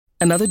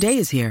Another day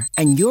is here,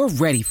 and you're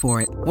ready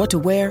for it. What to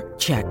wear?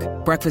 Check.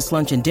 Breakfast,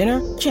 lunch, and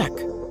dinner? Check.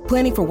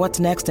 Planning for what's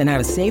next and how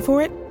to save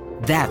for it?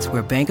 That's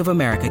where Bank of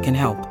America can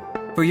help.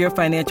 For your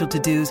financial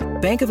to-dos,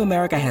 Bank of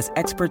America has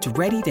experts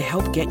ready to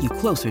help get you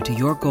closer to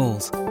your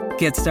goals.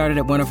 Get started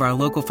at one of our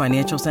local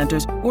financial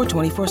centers or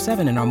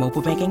 24/7 in our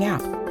mobile banking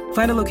app.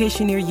 Find a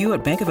location near you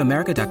at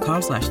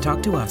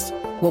bankofamerica.com/talktous.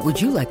 What would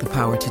you like the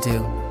power to do?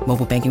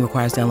 Mobile banking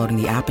requires downloading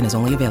the app and is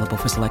only available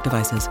for select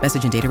devices.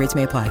 Message and data rates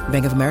may apply.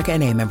 Bank of America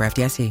N.A., member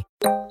FDIC.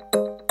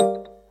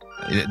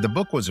 The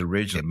book was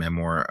originally a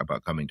memoir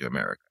about coming to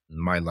America.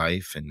 My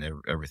life and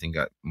everything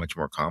got much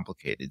more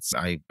complicated. So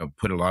I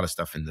put a lot of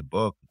stuff in the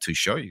book to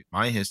show you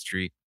my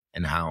history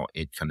and how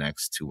it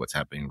connects to what's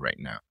happening right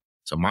now.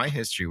 So my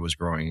history was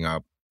growing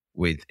up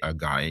with a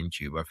guy in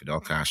Cuba,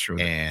 Fidel Castro.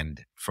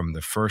 And from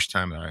the first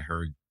time that I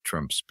heard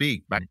Trump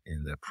speak back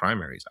in the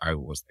primaries, I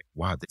was like,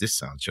 wow, this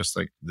sounds just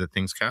like the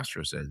things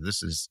Castro said.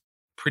 This is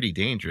pretty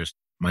dangerous.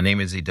 My name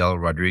is Edel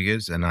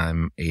Rodriguez, and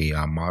I'm a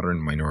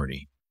modern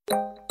minority.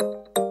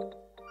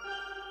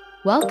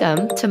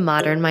 Welcome to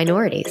Modern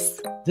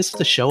Minorities. This is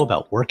the show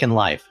about work and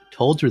life,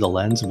 told through the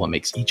lens of what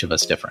makes each of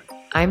us different.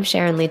 I'm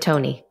Sharon Lee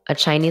Toney, a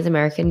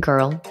Chinese-American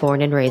girl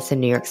born and raised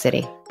in New York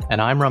City.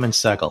 And I'm Raman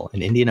Sehgal,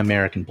 an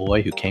Indian-American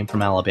boy who came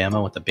from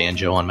Alabama with a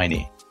banjo on my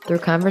knee. Through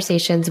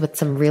conversations with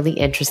some really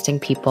interesting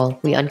people,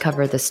 we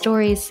uncover the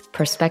stories,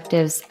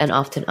 perspectives, and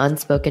often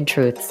unspoken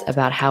truths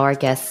about how our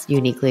guests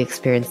uniquely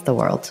experience the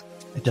world.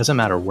 It doesn't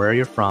matter where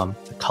you're from,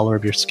 the color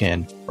of your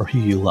skin, or who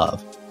you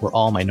love. We're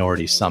all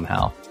minorities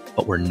somehow,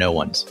 but we're no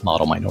one's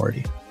model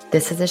minority.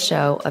 This is a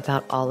show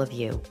about all of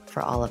you,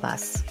 for all of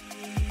us.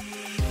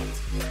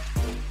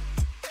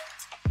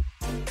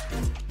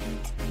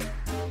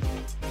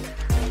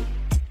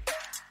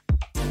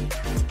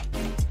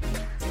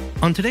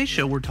 On today's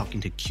show, we're talking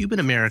to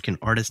Cuban-American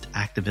artist,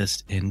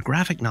 activist, and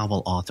graphic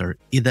novel author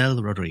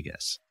Edel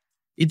Rodriguez.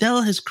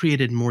 Edel has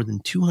created more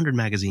than 200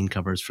 magazine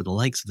covers for the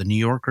likes of The New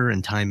Yorker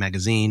and Time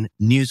Magazine,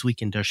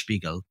 Newsweek, and Der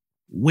Spiegel,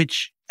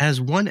 which,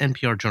 as one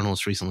NPR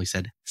journalist recently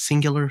said,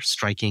 singular,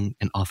 striking,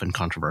 and often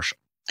controversial.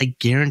 I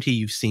guarantee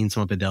you've seen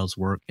some of Edel's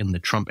work in the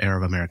Trump era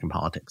of American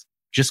politics.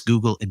 Just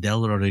Google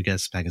Edel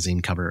Rodriguez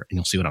magazine cover and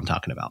you'll see what I'm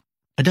talking about.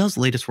 Edel's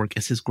latest work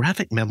is his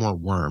graphic memoir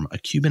Worm, a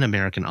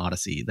Cuban-American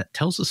Odyssey that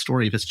tells the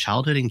story of his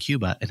childhood in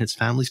Cuba and his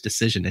family's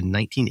decision in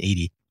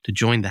 1980 to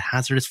join the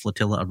hazardous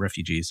flotilla of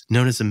refugees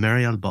known as the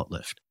Mariel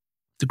Boatlift.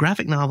 The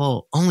graphic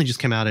novel only just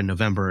came out in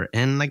November,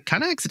 and I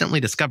kind of accidentally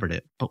discovered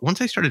it. But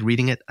once I started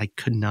reading it, I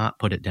could not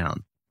put it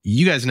down.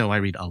 You guys know I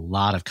read a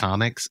lot of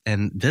comics,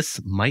 and this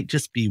might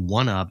just be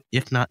one of,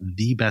 if not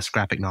the best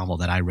graphic novel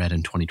that I read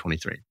in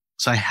 2023.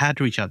 So I had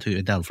to reach out to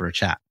Edel for a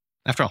chat.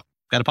 After all,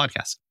 got a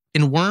podcast.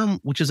 In Worm,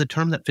 which is a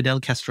term that Fidel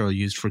Castro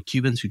used for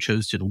Cubans who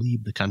chose to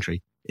leave the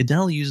country,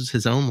 Edel uses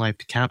his own life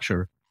to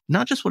capture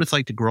not just what it's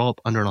like to grow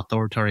up under an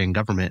authoritarian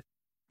government,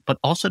 but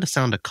also to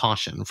sound a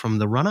caution from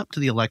the run-up to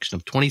the election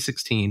of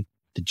 2016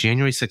 to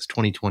January 6,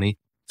 2020,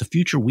 the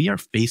future we are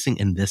facing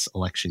in this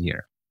election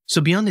year.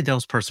 So beyond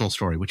Edel's personal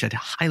story, which I'd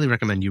highly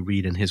recommend you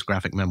read in his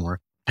graphic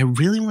memoir, I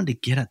really wanted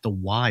to get at the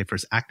why for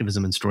his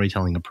activism and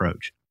storytelling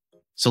approach.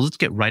 So let's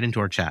get right into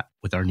our chat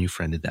with our new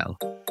friend Edel.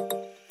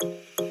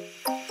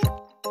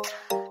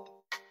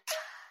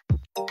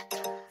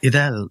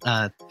 Edel,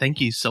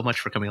 thank you so much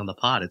for coming on the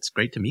pod. It's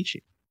great to meet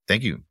you.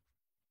 Thank you.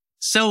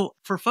 So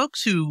for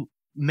folks who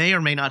may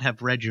or may not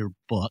have read your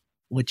book,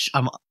 which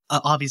I'm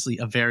obviously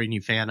a very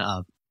new fan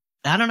of,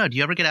 I don't know, do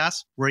you ever get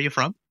asked, where are you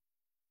from?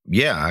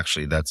 Yeah,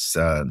 actually, that's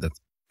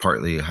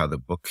partly how the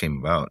book came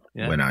about.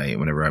 Yeah.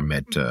 Whenever I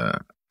met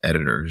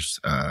editors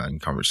in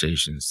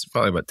conversations,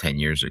 probably about 10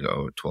 years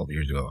ago, 12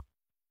 years ago,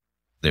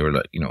 they were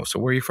like, so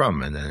where are you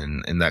from? And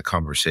then in that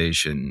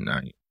conversation,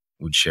 I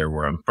would share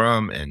where I'm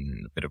from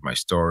and a bit of my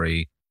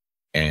story.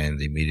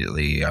 And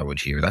immediately I would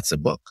hear, that's a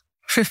book.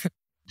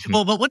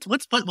 Well, but what's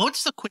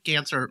the quick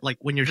answer? Like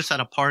when you're just at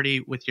a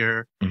party with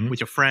your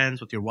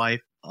friends, with your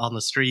wife on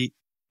the street,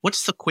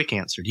 what's the quick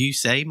answer? Do you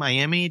say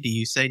Miami? Do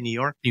you say New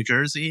York, New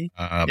Jersey?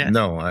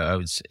 No, I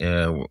would say,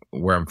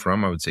 where I'm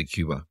from, I would say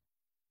Cuba.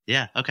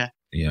 Yeah. Okay.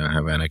 Yeah.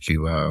 Havana,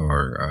 Cuba,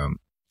 or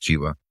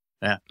Cuba.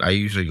 Yeah. I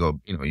usually go,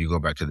 you go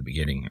back to the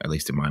beginning, at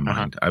least in my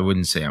mind. I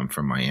wouldn't say I'm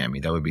from Miami.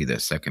 That would be the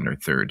second or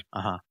third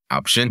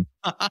option.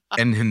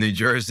 And in New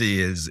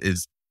Jersey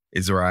is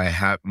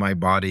where my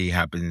body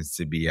happens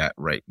to be at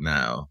right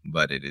now,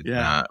 but it is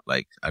not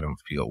like I don't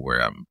feel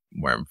where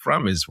I'm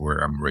from is where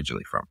I'm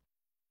originally from.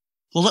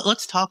 Well,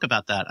 let's talk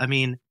about that. I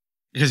mean,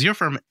 because you're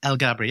from El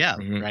Gabriel,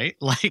 right?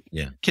 Like,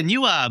 can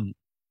you,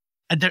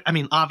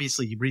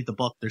 obviously you read the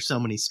book, there's so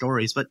many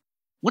stories, but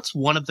what's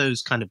one of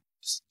those kind of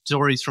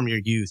stories from your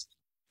youth?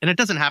 And it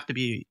doesn't have to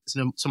be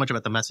so much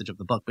about the message of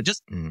the book, but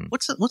just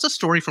what's a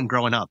story from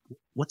growing up?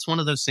 What's one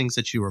of those things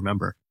that you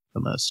remember the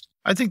most?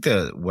 I think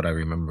what I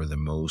remember the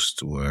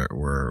most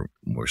were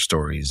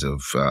stories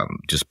of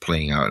just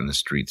playing out in the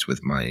streets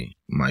with my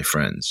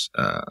friends,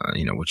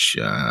 which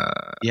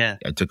I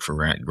took for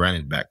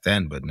granted back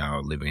then, but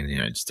now living in the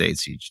United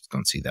States, you just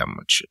don't see that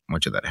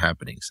much of that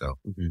happening. So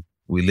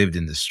we lived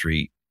in the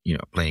street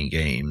playing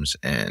games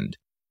and,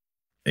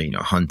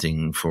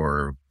 hunting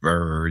for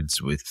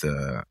birds with,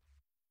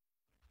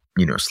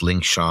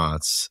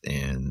 slingshots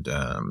and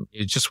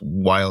it's just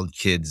wild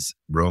kids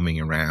roaming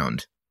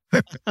around,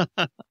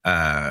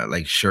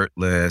 like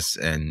shirtless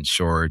and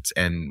shorts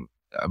and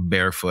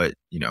barefoot,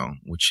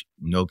 which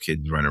no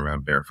kids run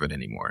around barefoot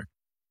anymore.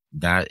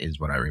 That is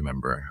what I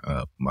remember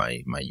of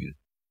my youth.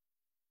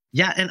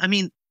 Yeah. And I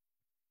mean,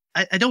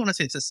 I don't want to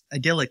say it's this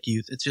idyllic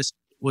youth. It's just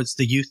was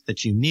the youth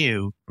that you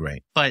knew.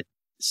 Right. But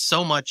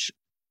so much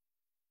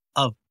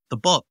of the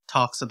book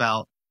talks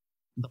about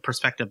the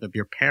perspective of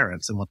your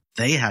parents and what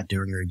they had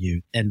during your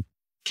youth. And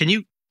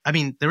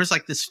there was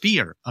like this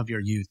fear of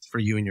your youth for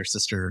you and your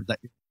sister that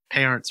your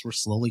parents were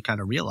slowly kind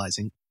of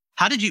realizing.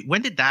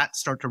 When did that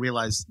start to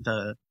realize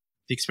the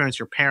experience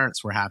your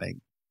parents were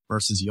having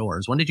versus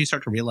yours? When did you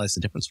start to realize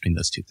the difference between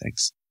those two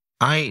things?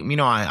 I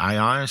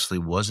honestly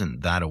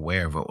wasn't that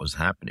aware of what was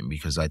happening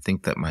because I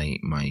think that my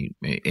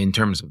in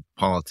terms of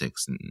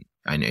politics, and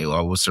I know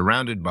I was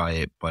surrounded by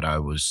it, but I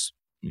was,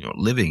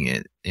 living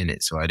in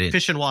it. So I didn't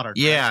fish and water.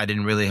 Yeah. I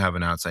didn't really have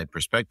an outside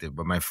perspective,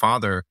 but my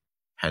father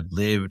had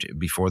lived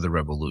before the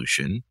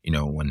revolution,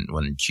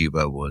 when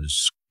Cuba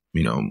was,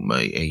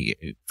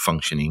 a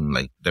functioning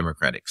like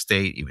democratic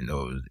state, even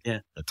though it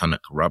was a ton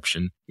of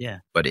corruption. Yeah.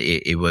 But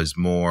it was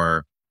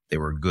more, there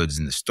were goods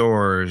in the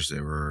stores,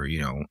 there were,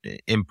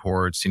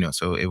 imports,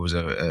 so it was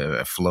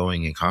a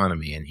flowing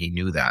economy and he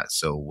knew that.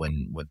 So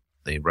when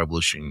the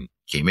revolution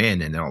came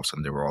in and then all of a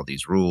sudden there were all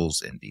these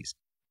rules and these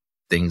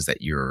things that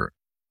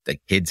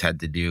kids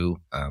had to do.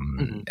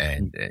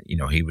 And,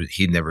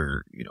 he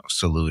never,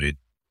 saluted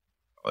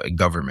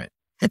government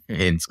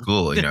in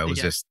school, it was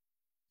just,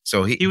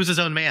 so he was his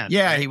own man.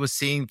 Yeah. Right? He was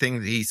seeing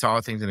things, he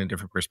saw things in a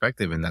different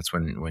perspective. And that's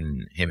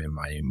when him and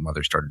my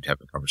mother started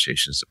having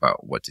conversations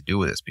about what to do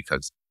with this,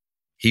 because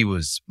he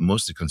was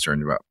mostly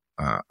concerned about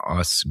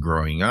us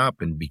growing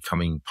up and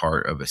becoming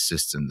part of a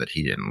system that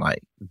he didn't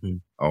like,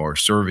 or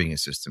serving a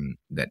system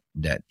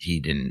that he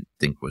didn't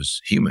think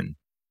was human.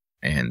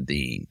 And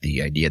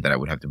the idea that I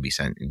would have to be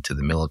sent into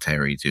the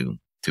military to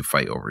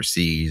fight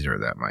overseas, or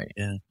that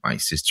my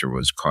sister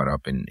was caught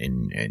up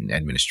in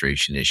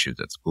administration issues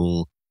at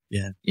school.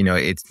 Yeah.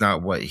 It's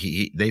not what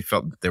they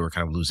felt that they were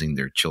kind of losing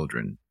their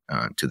children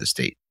to the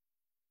state.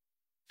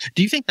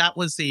 Do you think that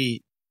was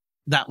the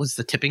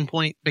tipping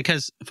point?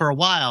 Because for a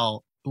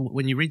while,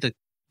 when you read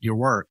your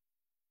work,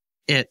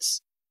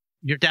 it's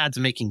your dad's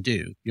making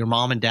do. Your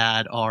mom and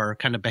dad are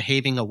kind of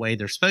behaving a way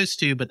they're supposed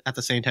to, but at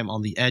the same time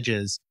on the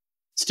edges,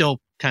 still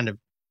kind of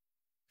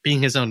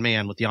being his own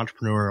man with the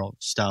entrepreneurial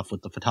stuff,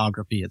 with the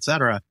photography,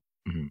 etc.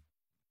 Mm-hmm.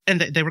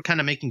 And they were kind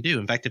of making do.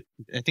 In fact,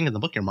 I think in the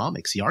book, your mom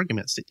makes the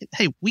argument,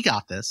 hey, we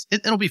got this.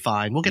 It'll be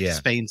fine. We'll get to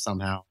Spain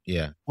somehow.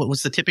 Yeah. What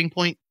was the tipping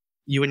point?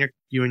 You and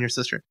your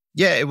sister?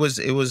 Yeah, it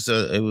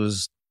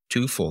was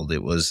twofold.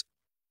 It was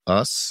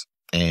us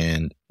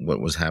and what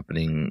was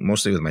happening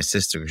mostly with my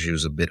sister, because she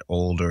was a bit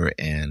older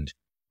and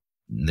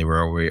they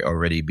were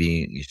already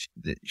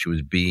she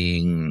was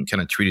being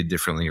kind of treated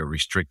differently or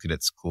restricted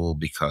at school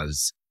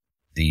because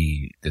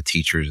the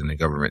teachers and the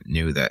government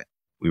knew that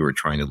we were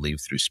trying to leave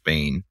through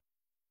Spain.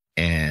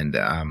 And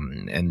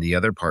the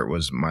other part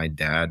was my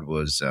dad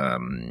was,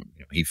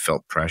 he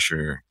felt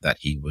pressure that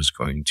he was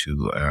going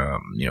to,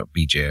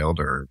 be jailed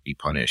or be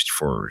punished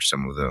for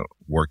some of the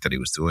work that he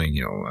was doing,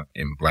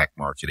 in black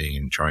marketing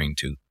and trying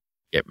to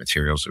get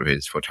materials for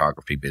his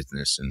photography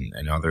business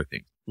and other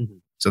things. Mm-hmm.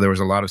 So there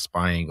was a lot of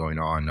spying going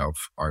on of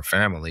our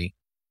family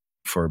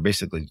for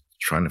basically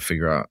trying to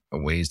figure out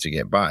ways to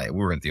get by. We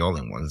weren't the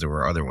only ones. There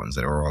were other ones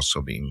that were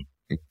also being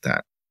looked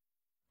at.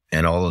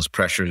 And all those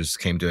pressures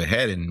came to a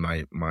head. And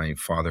my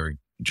father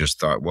just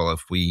thought, well,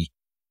 if we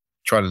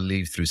try to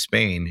leave through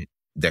Spain,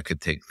 that could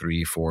take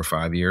 3, 4,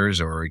 5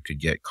 years, or it could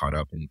get caught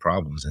up in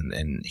problems.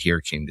 And here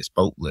came this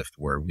boat lift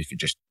where we could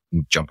just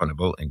jump on a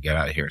boat and get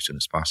out of here as soon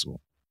as possible.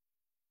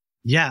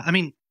 Yeah. I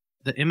mean,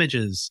 the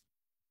images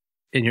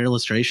in your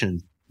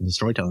illustration, the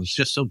storytelling is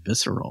just so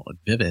visceral and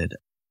vivid.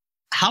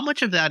 How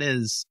much of that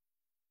is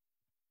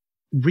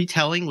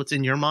retelling what's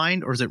in your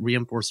mind, or is it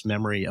reinforced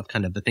memory of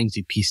kind of the things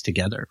you piece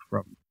together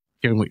from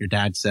hearing what your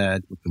dad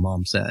said, what your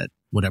mom said,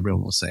 what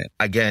everyone was saying?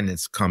 Again,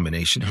 it's a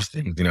combination of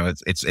things.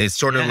 It's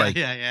sort of like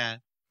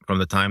from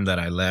the time that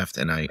I left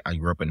and I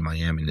grew up in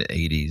Miami in the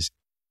 80s,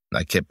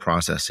 I kept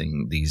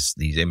processing these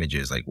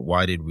images. Like,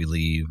 why did we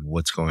leave?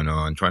 What's going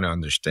on? Trying to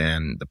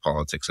understand the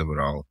politics of it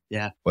all.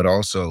 Yeah. But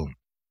also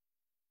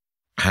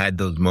had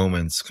those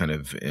moments kind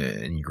of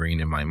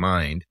ingrained in my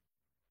mind.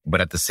 But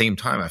at the same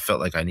time, I felt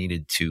like I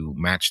needed to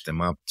match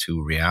them up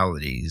to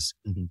realities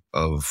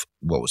of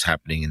what was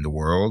happening in the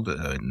world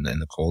and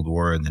the Cold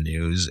War and the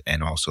news,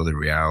 and also the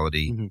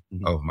reality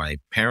of my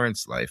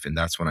parents' life. And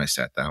that's when I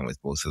sat down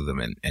with both of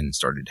them and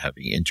started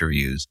having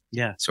interviews.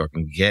 Yeah. So I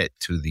can get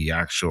to the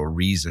actual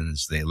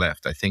reasons they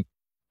left. I think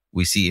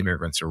we see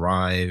immigrants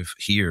arrive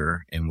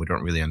here and we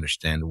don't really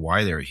understand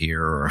why they're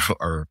here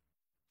or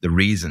the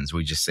reasons.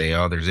 We just say,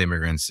 oh, there's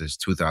immigrants. There's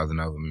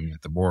 2,000 of them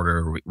at the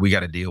border. We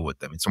got to deal with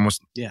them. It's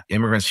almost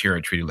immigrants here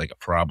are treated like a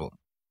problem.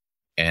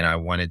 And I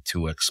wanted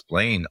to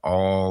explain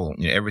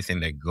everything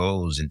that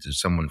goes into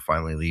someone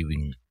finally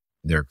leaving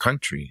their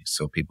country.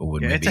 So people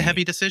would it's a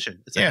heavy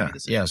decision.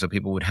 Yeah. So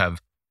people would have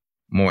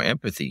more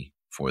empathy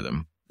for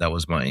them. That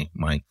was my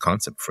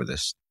concept for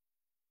this.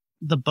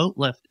 The boat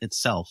lift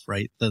itself,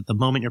 right? The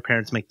moment your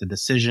parents make the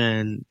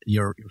decision,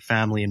 your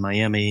family in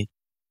Miami,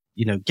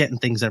 getting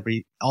things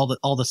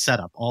all the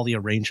setup, all the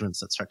arrangements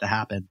that start to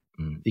happen,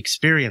 the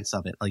experience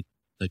of it, like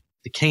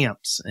the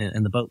camps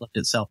and the boat lift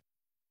itself.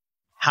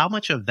 How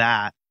much of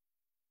that,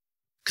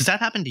 because that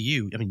happened to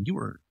you. I mean, you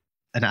were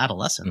an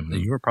adolescent. Mm-hmm.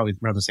 You were probably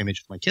around the same age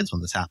as my kids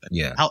when this happened.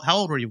 Yeah. How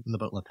old were you when the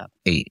boat lift happened?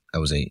 8. I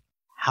was 8.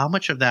 How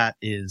much of that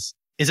is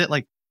it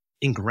like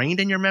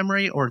ingrained in your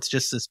memory, or it's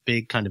just this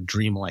big kind of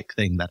dreamlike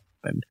thing that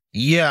happened?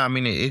 Yeah, I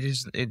mean,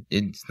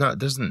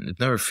 it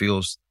never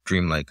feels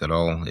dreamlike at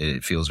all.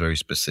 It feels very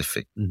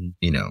specific,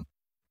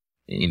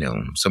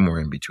 somewhere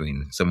in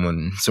between,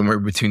 somewhere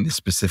between the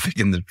specific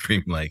and the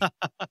dreamlike,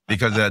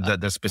 because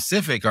the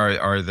specific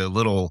are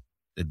the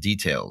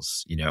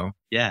details,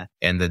 Yeah.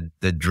 And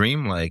the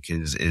dreamlike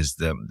is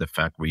the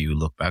fact where you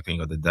look back and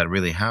you go, did that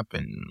really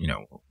happen?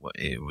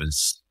 It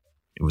was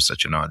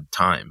such an odd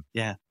time.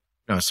 Yeah.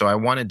 So I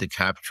wanted to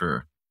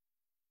capture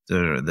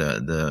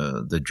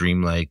the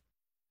dreamlike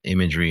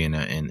imagery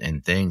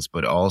and things,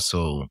 but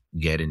also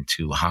get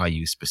into how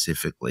you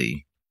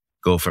specifically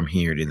go from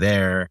here to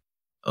there.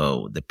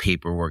 The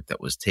paperwork that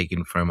was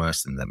taken from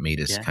us and that made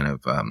us kind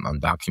of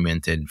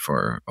undocumented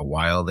for a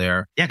while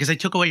there. Yeah, because they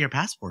took away your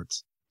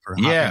passports.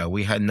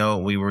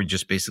 We were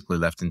just basically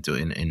left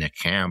in a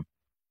camp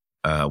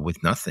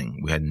with nothing.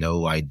 We had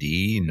no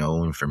ID,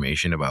 no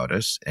information about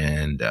us,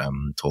 and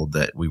told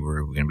that we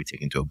were going to be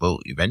taken to a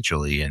boat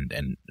eventually, and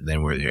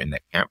then we're in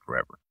that camp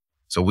forever.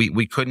 So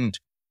we couldn't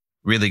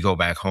really go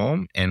back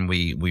home, and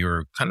we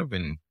were kind of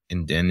in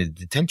a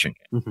detention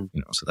camp,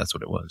 so that's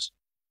what it was.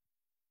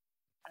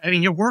 I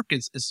mean, your work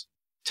is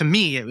to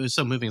me, it was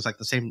so moving. It's like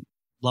the same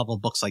level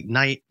of books like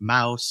Night,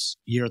 Mouse,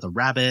 Year of the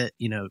Rabbit,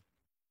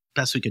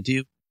 Best We Could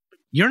Do.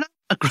 You're not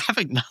a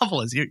graphic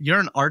novelist. You're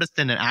an artist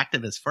and an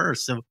activist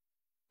first. So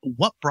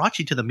what brought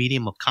you to the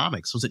medium of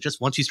comics? Was it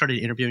just once you started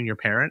interviewing your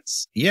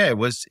parents? Yeah, it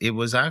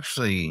was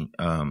actually,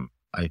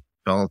 I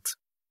felt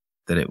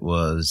that it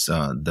was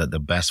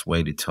the best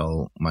way to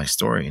tell my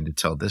story and to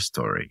tell this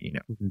story.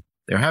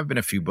 There have been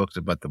a few books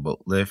about the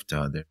boat lift.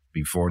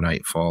 Before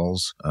Night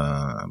Falls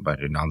by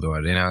Ronaldo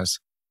Arenas,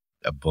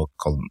 a book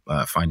called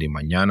Finding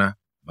Mañana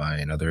by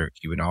another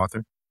Cuban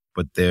author.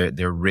 But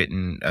they're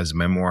written as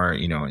memoir,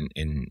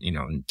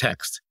 in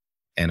text.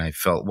 And I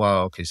felt,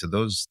 well, okay, so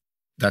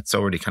that's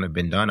already kind of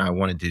been done. I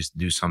wanted to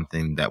do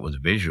something that was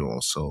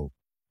visual, so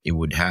it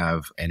would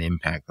have an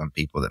impact on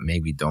people that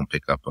maybe don't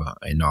pick up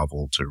a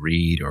novel to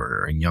read,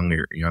 or in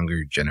younger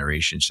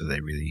generations, so that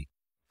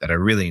are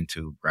really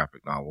into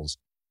graphic novels,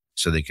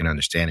 so they can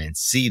understand and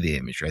see the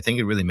imagery. I think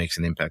it really makes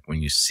an impact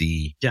when you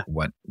see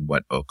what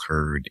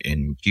occurred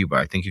in Cuba.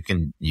 I think you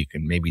can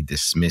maybe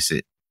dismiss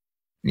it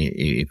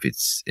if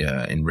it's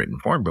in written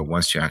form, but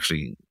once you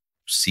actually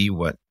see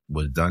what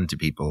was done to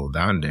people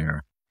down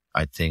there,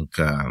 I think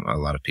a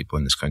lot of people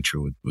in this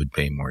country would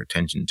pay more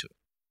attention to it.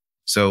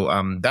 So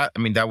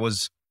that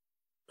was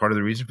part of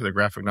the reason for the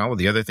graphic novel.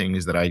 The other thing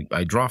is that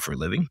I draw for a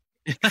living.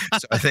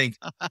 So I think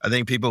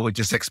people would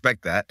just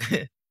expect that.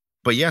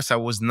 But yes,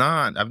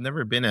 I've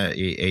never been I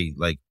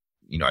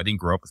didn't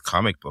grow up with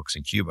comic books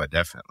in Cuba,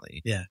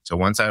 definitely. Yeah. So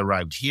once I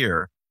arrived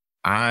here,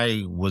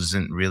 I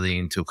wasn't really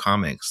into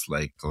comics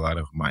like a lot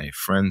of my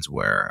friends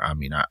were. I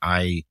mean,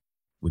 I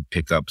would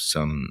pick up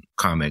some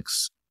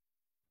comics,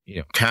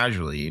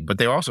 casually, but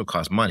they also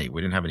cost money. We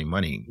didn't have any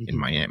money in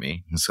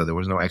Miami, so there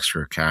was no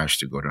extra cash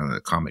to go down to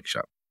the comic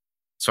shop.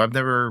 So I've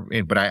never,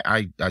 but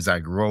I as I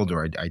grew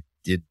older, I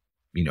did,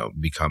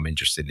 become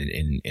interested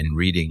in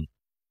reading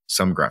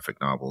some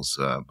graphic novels,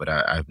 but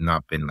I've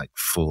not been like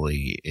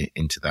fully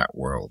into that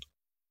world.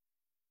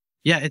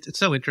 Yeah, it's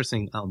so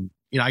interesting.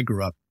 I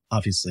grew up,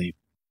 obviously,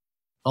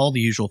 all the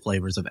usual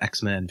flavors of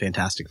X-Men,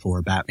 Fantastic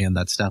Four, Batman,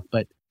 that stuff.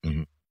 But,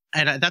 and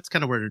that's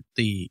kind of where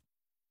the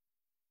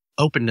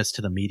openness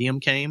to the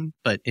medium came.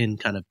 But in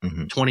kind of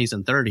 20s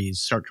and 30s,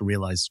 start to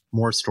realize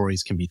more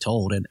stories can be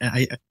told. And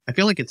I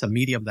feel like it's a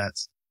medium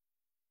that's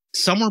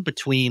somewhere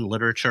between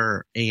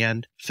literature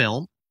and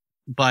film.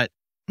 But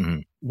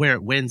where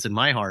it wins in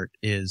my heart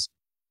is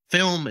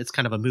film. It's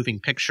kind of a moving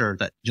picture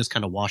that just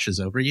kind of washes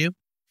over you.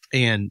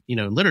 And,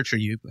 in literature,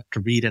 you have to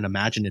read and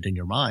imagine it in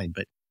your mind,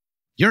 but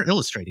you're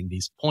illustrating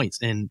these points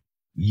and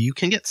you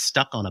can get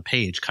stuck on a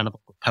page, kind of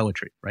like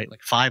poetry, right?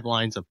 Like 5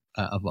 lines of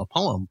a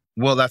poem.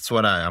 Well, that's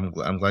what I'm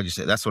glad you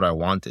said. That's what I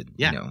wanted.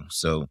 Yeah.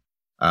 So,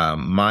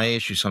 my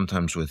issue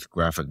sometimes with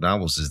graphic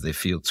novels is they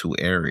feel too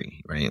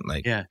airy, right?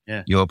 Like,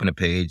 you open a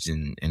page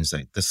and it's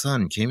like the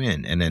sun came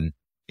in, and then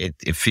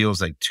it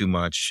feels like too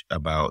much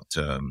about,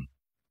 a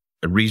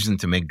reason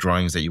to make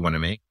drawings that you want to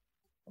make.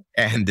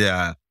 And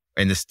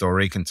the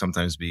story can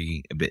sometimes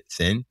be a bit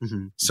thin.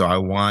 So I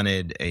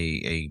wanted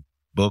a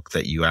book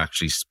that you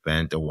actually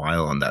spent a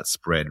while on that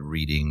spread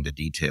reading the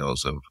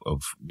details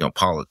of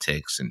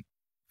politics and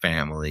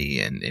family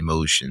and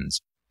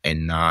emotions.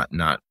 and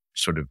not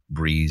sort of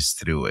breeze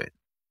through it.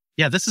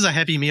 Yeah, this is a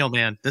heavy meal,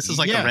 man. This is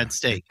like a Yeah. red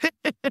steak.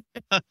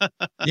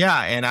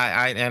 Yeah, and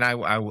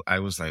I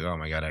was like, oh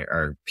my God,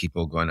 are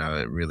people going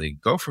to really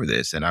go for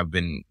this? And I've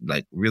been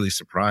like really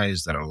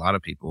surprised that a lot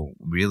of people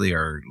really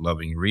are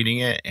loving reading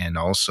it, and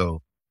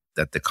also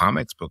that the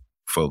comics book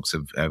folks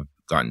have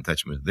gotten in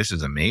touch with. This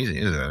is amazing.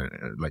 It's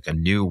like a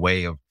new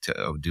way of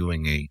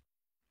doing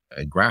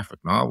a graphic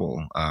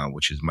novel,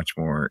 which is much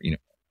more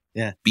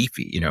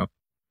beefy,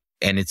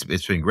 And it's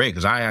been great,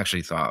 because I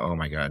actually thought, oh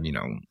my God,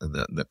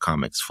 the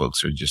comics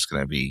folks are just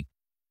going to be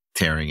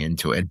tearing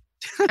into it.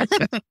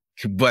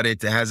 But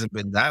it hasn't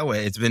been that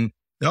way. It's been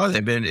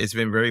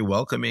very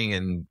welcoming,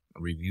 and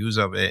reviews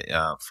of it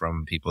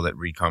from people that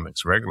read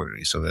comics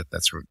regularly. So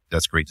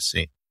that's great to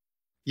see.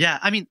 Yeah,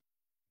 I mean,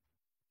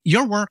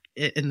 your work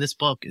in this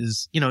book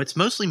is, it's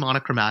mostly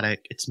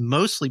monochromatic. It's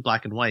mostly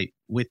black and white,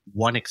 with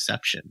one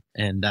exception.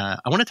 And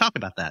I want to talk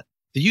about that.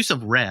 The use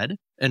of red,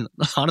 and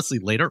honestly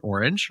later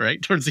orange,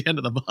 right? Towards the end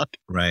of the book.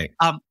 Right.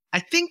 I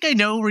think I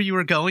know where you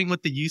were going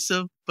with the use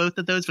of both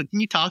of those, but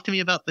can you talk to me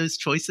about those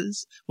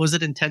choices? Was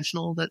it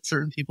intentional that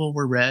certain people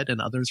were red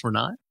and others were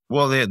not?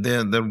 Well,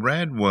 the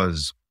red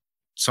was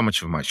so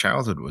much of my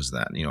childhood was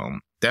that,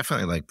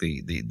 definitely like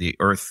the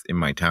earth in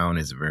my town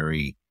is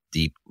very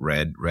deep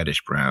red,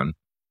 reddish brown.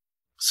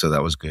 So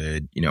that was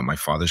good. My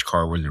father's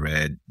car was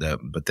red,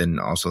 but then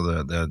also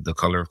the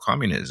color of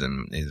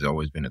communism has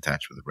always been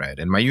attached with red.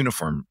 And my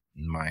uniform,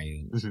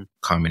 my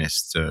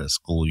communist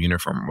school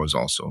uniform, was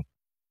also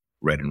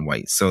red and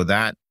white. So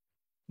that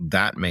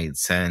made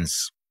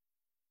sense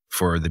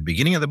for the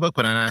beginning of the book.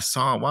 But then I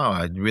saw, wow,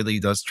 it really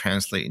does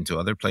translate into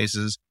other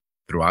places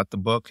throughout the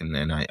book. And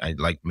then I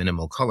like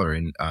minimal color.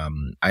 And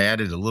I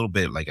added a little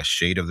bit, like a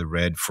shade of the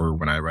red, for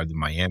when I arrived in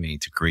Miami,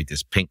 to create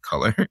this pink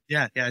color.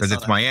 Yeah. Because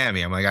it's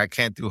Miami. I'm like, I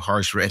can't do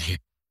harsh red here.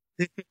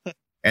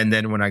 And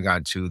then when I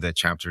got to the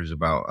chapters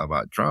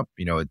about Trump,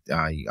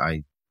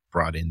 I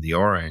brought in the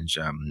orange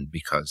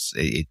because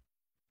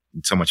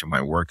so much of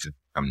my work has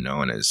become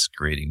known as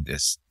creating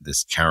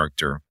this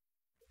character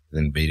that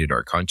invaded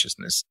our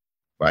consciousness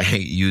by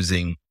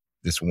using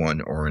this one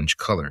orange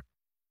color.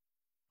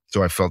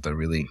 So I felt I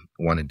really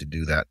wanted to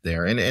do that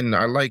there. And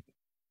I like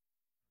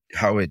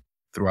how it,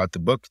 throughout the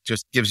book,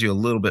 just gives you a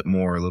little bit,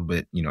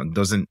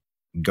 doesn't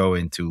go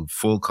into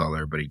full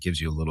color, but it gives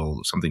you a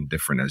little something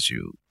different as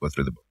you go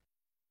through the book.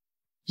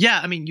 Yeah.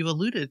 I mean, you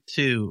alluded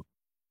to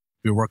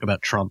your work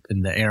about Trump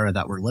in the era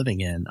that we're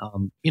living in.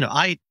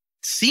 I'd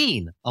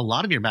seen a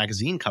lot of your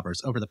magazine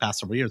covers over the past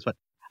several years, but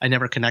I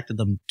never connected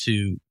them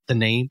to the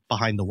name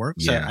behind the work.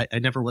 So Yeah. I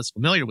never was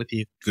familiar with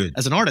you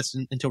as an artist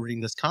until reading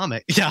this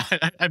comic. Yeah,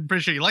 I'm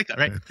pretty sure you like that,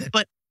 right?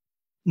 But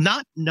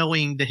not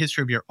knowing the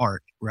history of your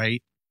art,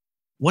 right?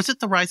 Was it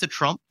the rise of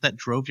Trump that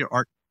drove your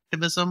art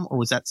activism, or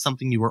was that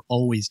something you were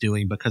always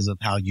doing because of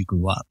how you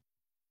grew up?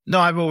 No,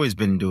 I've always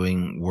been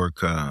doing work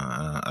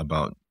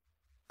about,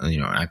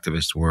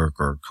 activist work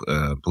or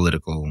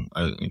political,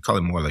 I call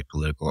it more like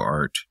political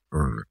art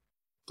or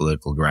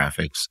political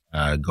graphics,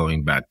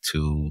 going back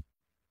to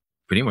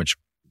pretty much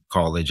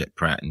college at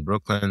Pratt in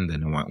Brooklyn.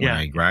 Then when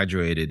I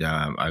graduated,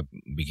 I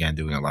began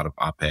doing a lot of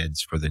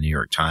op-eds for the New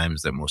York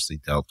Times that mostly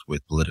dealt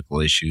with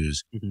political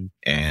issues.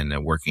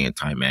 And working at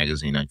Time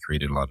Magazine, I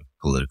created a lot of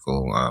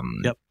political,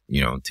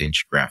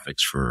 tinge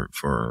graphics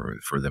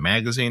for the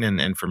magazine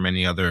and for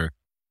many other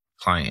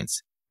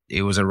clients.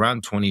 It was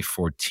around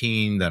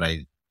 2014 that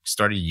I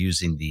started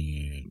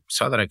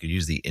saw that I could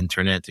use the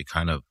internet to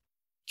kind of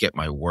get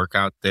my work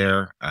out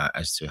there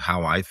as to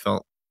how I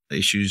felt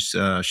issues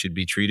should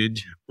be treated,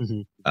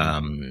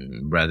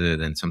 rather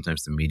than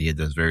sometimes the media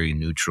does very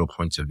neutral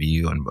points of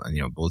view on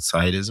both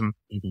sidism.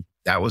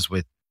 That was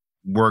with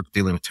work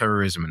dealing with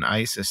terrorism and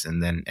ISIS,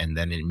 and then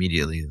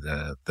immediately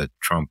the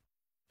Trump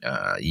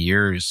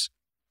years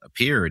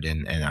appeared,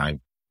 and I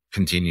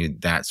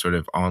continued that sort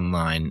of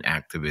online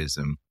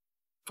activism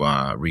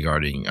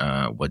regarding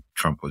what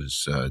Trump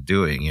was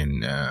doing,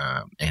 and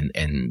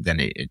then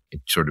it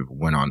sort of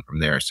went on from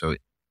there. So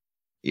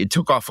it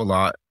took off a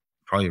lot,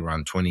 probably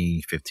around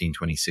 2015,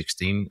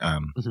 2016.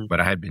 But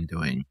I had been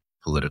doing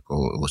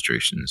political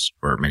illustrations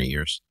for many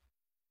years.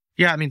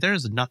 Yeah, I mean,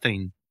 there's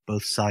nothing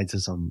both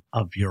sides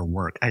of your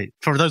work.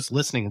 For those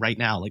listening right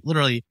now, like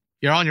literally,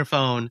 you're on your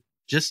phone,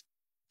 just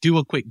do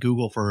a quick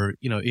Google for,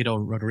 Edel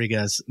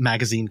Rodriguez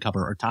magazine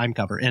cover or Time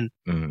cover. And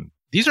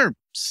these are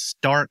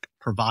stark,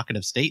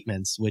 provocative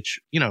statements, which,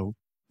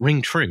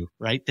 ring true,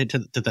 right? To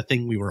the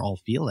thing we were all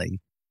feeling.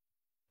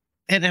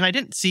 And I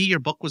didn't see your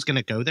book was going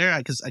to go there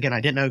because, again,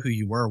 I didn't know who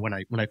you were when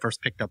I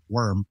first picked up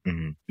Worm.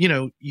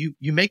 You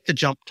make the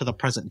jump to the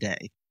present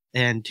day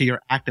and to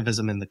your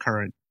activism in the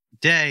current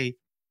day.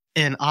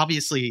 And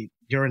obviously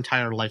your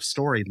entire life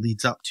story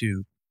leads up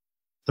to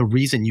the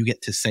reason you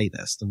get to say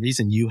this, the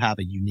reason you have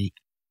a unique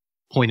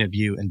point of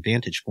view and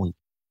vantage point.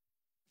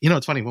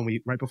 It's funny,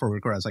 right before we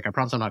record, I was like, I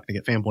promise I'm not going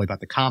to get fanboy about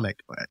the comic,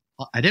 but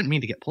I didn't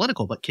mean to get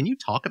political, but can you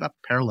talk about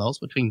parallels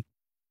between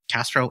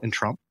Castro and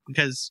Trump?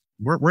 Because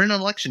we're in an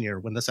election year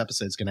when this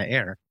episode is going to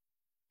air.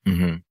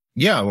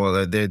 Yeah,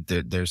 well,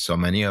 there's so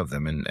many of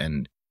them.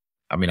 And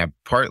I mean, I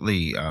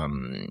partly,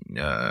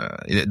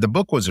 the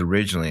book was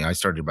originally, I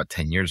started about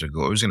 10 years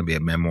ago. It was going to be a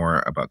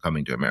memoir about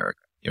coming to America,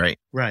 right?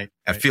 Right.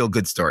 A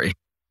feel-good story.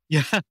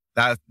 Yeah.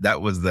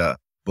 That was the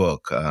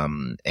book.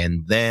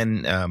 And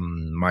then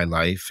my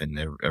life and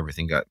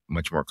everything got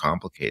much more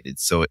complicated.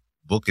 So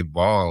book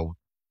evolved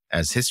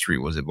as history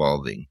was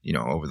evolving,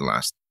 over the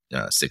last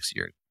 6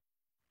 years.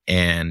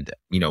 And,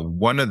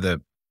 one of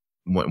the,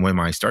 when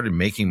I started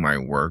making my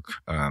work,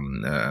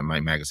 my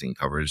magazine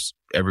covers,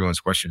 everyone's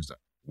questions,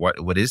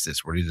 what is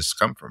this? Where did this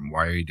come from?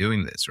 Why are you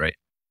doing this? Right.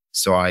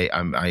 So I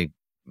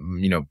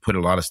put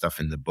a lot of stuff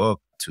in the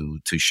book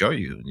to show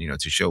you,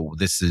 to show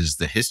this is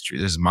the history.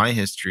 This is my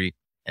history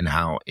and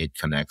how it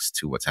connects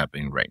to what's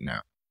happening right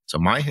now. So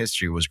my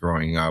history was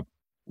growing up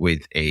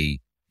with a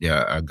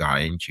guy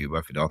in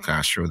Cuba, Fidel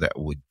Castro, that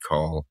would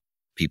call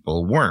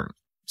people worms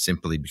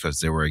simply because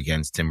they were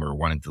against him or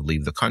wanted to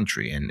leave the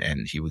country.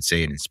 And he would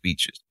say it in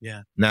speeches.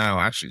 Yeah. Now,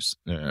 actually,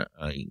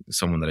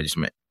 someone that I just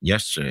met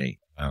yesterday,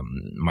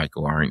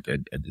 Michael Arndt,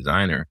 a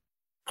designer,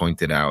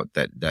 pointed out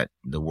that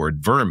the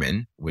word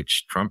vermin,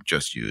 which Trump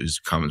just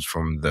used, comes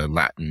from the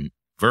Latin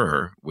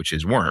ver, which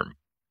is worm.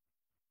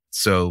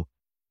 So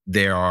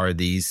there are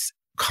these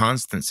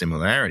constant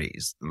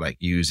similarities, like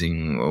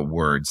using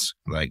words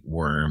like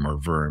worm or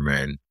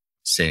vermin,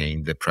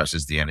 saying the press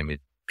is the enemy of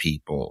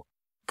people,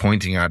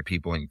 pointing out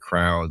people in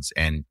crowds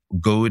and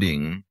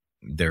goading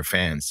their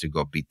fans to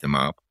go beat them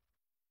up.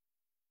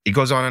 It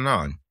goes on and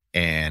on.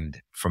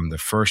 And from the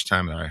first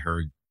time that I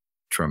heard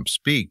Trump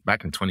speak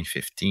back in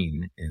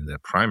 2015 in the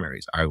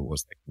primaries, I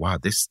was like, wow,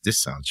 this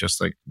sounds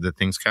just like the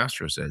things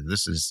Castro said.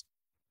 This is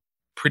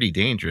pretty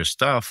dangerous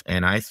stuff.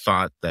 And I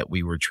thought that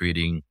we were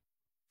treating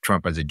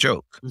Trump as a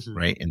joke,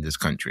 right, in this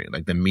country.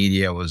 Like the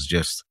media was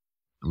just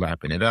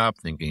lapping it up,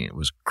 thinking it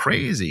was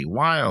crazy,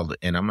 wild.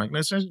 And I'm like,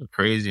 this isn't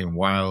crazy and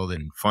wild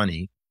and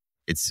funny.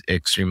 It's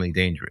extremely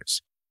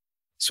dangerous.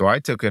 So I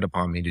took it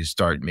upon me to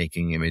start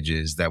making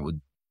images that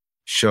would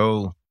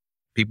show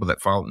people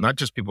that follow, not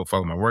just people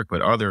follow my work,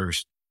 but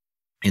others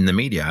in the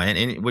media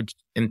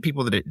and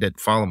people that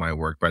follow my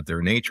work by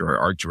their nature are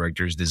art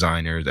directors,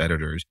 designers,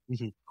 editors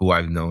who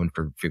I've known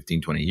for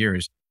 15, 20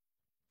 years.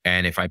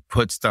 And if I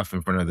put stuff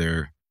in front of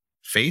their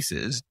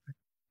faces,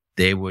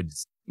 they would,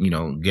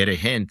 get a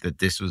hint that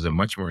this was a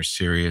much more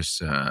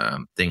serious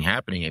thing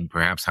happening and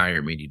perhaps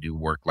hire me to do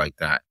work like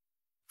that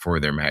for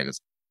their magazine.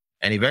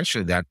 And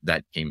eventually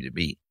that came to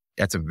be.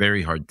 That's a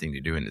very hard thing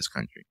to do in this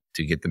country,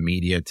 to get the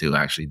media to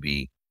actually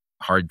be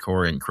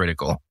hardcore and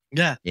critical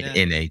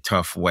in a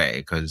tough way,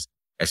 because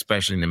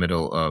especially in the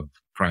middle of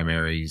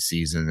primary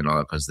season and all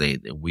that, because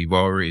we've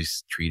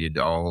always treated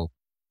all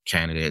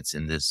candidates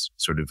in this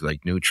sort of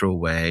like neutral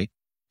way.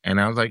 And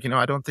I was like,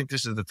 I don't think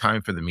this is the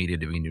time for the media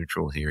to be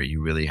neutral here.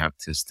 You really have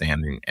to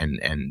stand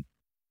and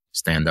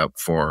stand up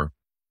for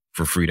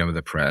freedom of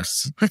the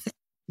press.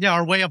 Yeah,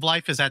 our way of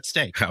life is at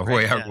stake. Our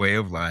way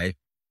of life.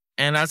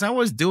 And as I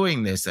was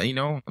doing this,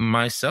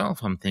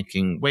 myself, I'm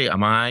thinking, wait,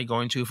 am I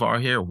going too far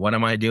here? What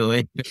am I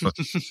doing?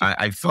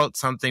 I felt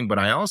something, but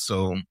I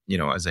also,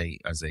 as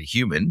a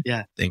human,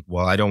 think,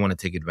 well, I don't want to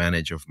take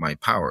advantage of my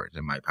powers,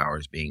 and my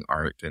powers being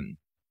art and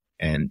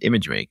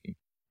image making.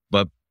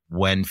 But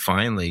when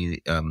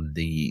finally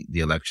the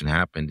election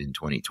happened in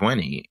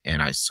 2020,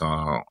 and I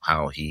saw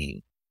how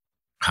he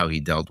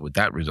dealt with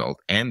that result,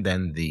 and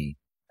then the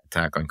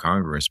attack on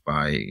Congress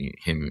by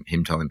him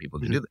telling people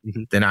to do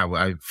that, then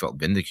I felt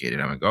vindicated.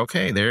 I'm like,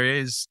 okay, there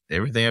is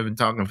everything I've been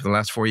talking for the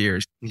last 4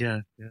 years. Yeah.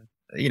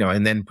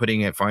 And then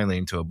putting it finally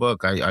into a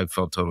book, I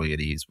felt totally at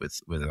ease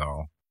with it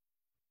all.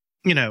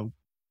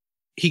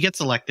 He gets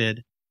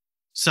elected.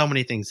 So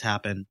many things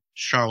happen,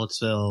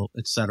 Charlottesville,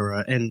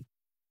 etc. And,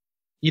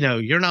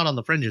 you're not on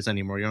the fringes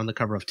anymore. You're on the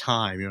cover of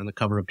Time. You're on the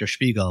cover of Der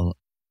Spiegel.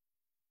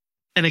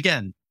 And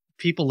again,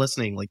 people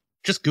listening, like,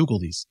 just Google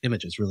these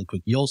images really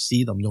quick. You'll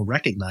see them. You'll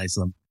recognize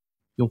them.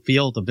 You'll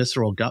feel the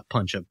visceral gut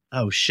punch of,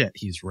 oh shit,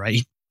 he's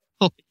right.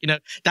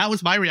 That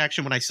was my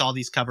reaction when I saw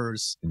these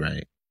covers.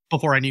 Right.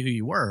 Before I knew who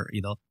you were,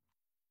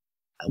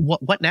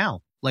 what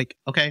now? Like,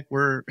 okay,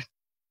 we're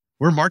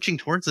marching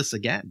towards this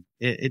again.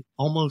 It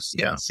almost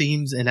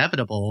seems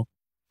inevitable.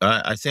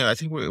 I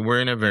think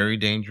we're in a very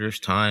dangerous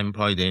time,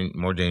 probably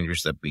more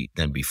dangerous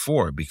than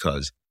before,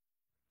 because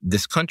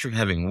this country,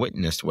 having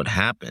witnessed what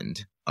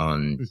happened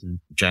on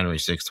January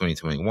 6,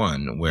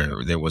 2021,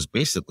 where there was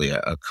basically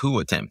a coup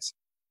attempt,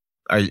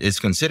 is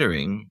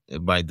considering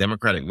by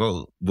Democratic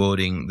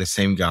voting the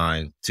same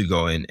guy to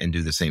go in and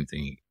do the same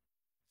thing.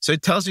 So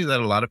it tells you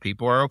that a lot of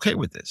people are okay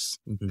with this.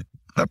 A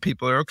lot of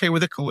people are okay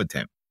with a coup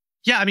attempt.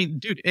 Yeah, I mean,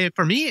 dude,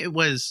 for me, it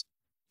was,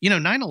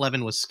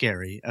 9/11 was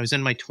scary. I was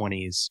in my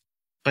 20s,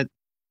 but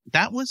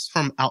that was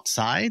from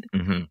outside.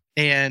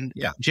 And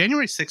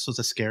January 6th was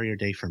a scarier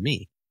day for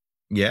me.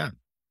 Yeah.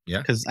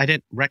 Because I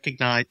didn't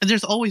recognize, and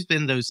there's always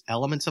been those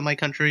elements of my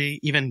country,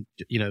 even,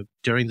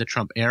 during the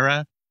Trump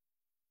era.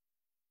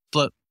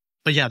 But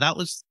yeah, that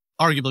was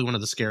arguably one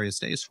of the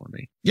scariest days for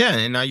me. Yeah.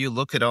 And now you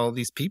look at all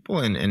these people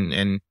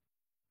and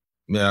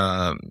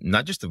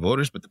not just the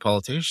voters, but the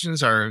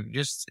politicians are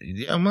just,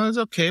 yeah, well, it's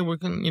okay. We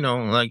can,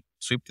 like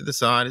sweep to the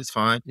side. It's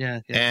fine. Yeah.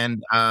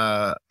 And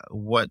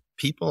what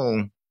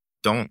people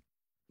don't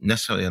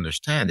necessarily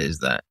understand is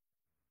that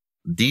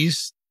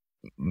these,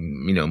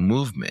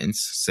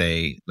 movements,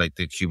 say like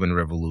the Cuban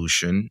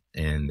Revolution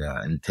and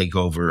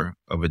takeover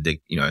of a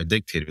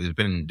dictator. There's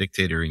been a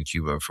dictator in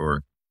Cuba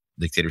for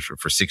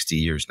 60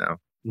 years now.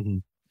 Mm-hmm.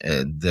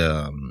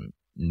 The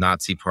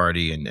Nazi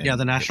Party and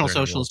the National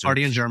Socialist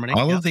Party in Germany.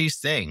 All of these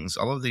things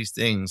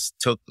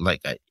took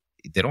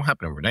they don't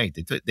happen overnight.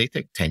 They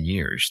take 10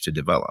 years to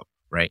develop,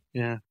 right?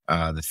 Yeah.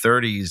 The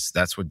 30s,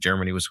 that's what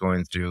Germany was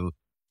going through.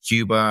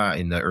 Cuba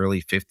in the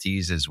early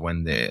 50s is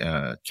when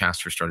the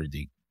Castro started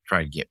to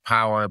try to get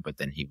power, but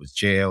then he was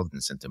jailed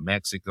and sent to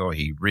Mexico.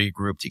 He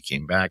regrouped, he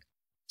came back.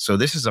 So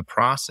this is a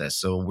process.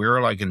 So we're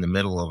like in the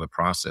middle of a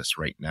process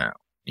right now,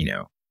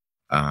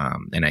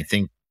 and I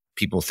think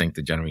people think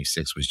that January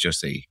 6th was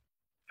just a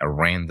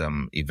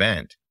random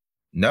event.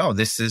 No,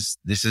 this is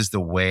the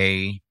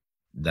way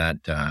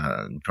that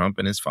Trump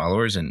and his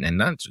followers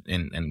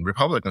and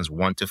Republicans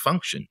want to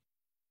function.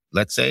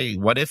 Let's say,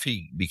 what if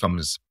he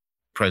becomes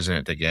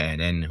president again,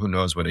 and who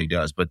knows what he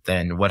does? But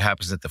then what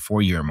happens at the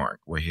 4-year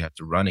mark where he has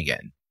to run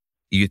again?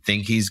 You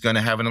think he's going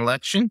to have an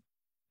election?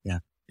 Yeah.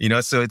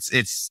 So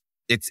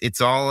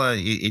it's all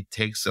it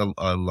takes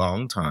a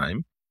long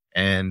time.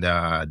 And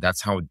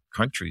that's how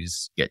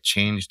countries get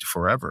changed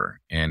forever.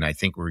 And I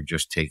think we're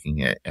just taking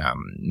it,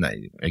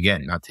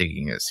 not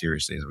taking it as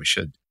seriously as we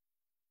should.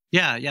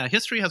 Yeah.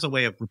 History has a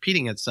way of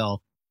repeating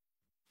itself,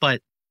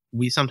 but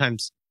we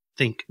sometimes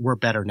think we're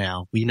better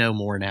now. We know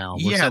more now.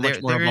 We're so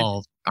much more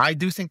evolved. I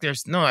do think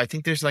I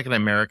think there's like an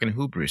American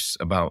hubris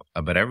about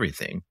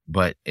everything.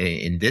 But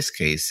in this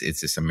case,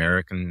 it's this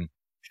American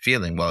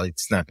feeling. Well,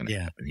 it's not going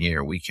to happen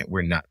here.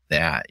 We're not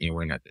that.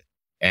 We're not that.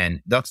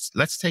 And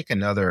let's take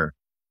another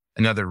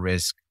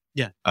risk.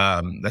 Yeah.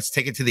 Let's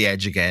take it to the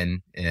edge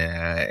again,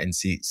 and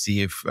see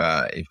if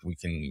we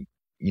can,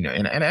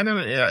 and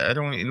I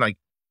don't like,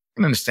 I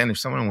can understand if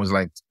someone was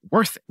like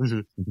worth it.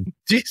 Mm-hmm.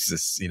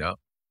 Jesus,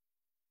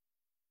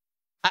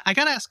 I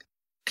got to ask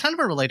kind of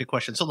a related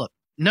question. So look,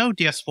 no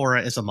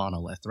diaspora is a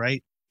monolith,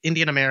 right?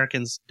 Indian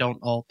Americans don't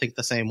all think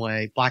the same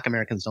way. Black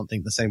Americans don't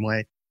think the same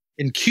way.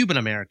 And Cuban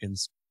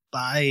Americans,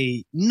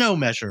 by no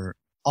measure,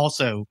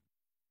 also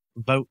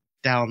vote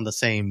down the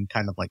same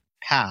kind of like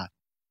path.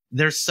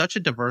 There's such a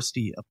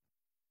diversity of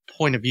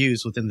point of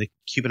views within the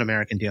Cuban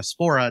American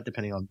diaspora,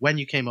 depending on when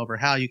you came over,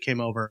 how you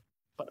came over,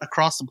 but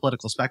across the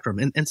political spectrum.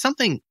 And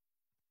something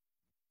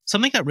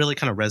that really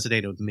kind of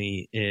resonated with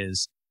me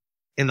is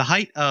in the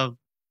height of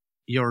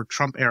your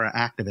Trump era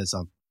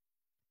activism,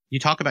 you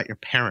talk about your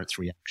parents'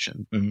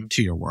 reaction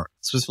to your work,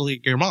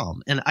 specifically your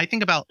mom. And I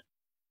think about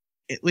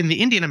in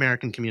the Indian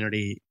American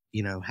community,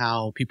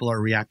 how people are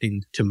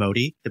reacting to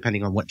Modi,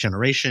 depending on what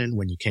generation,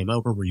 when you came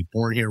over, were you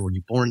born here, were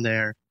you born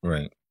there?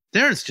 Right.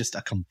 There's just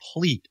a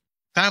complete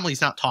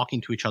families not talking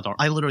to each other.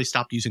 I literally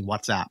stopped using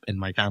WhatsApp in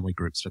my family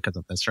groups because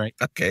of this, right?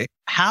 Okay.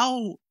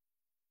 How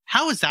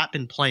has that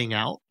been playing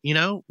out,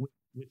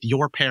 with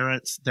your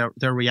parents,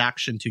 their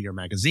reaction to your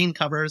magazine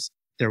covers,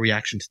 their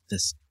reaction to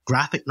this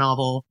graphic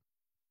novel?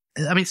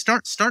 I mean,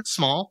 start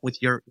small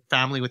with your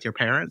family, with your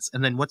parents,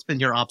 and then what's been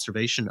your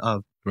observation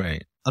of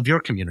your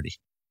community?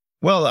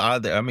 Well,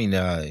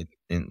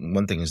 and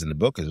one thing is in the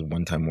book is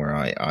one time where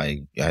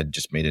I had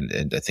just made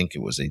I think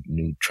it was a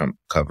new Trump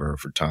cover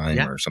for Time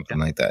or something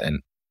like that.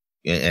 And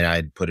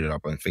I'd put it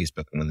up on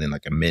Facebook, and within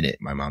like a minute,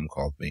 my mom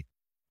called me,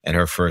 and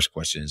her first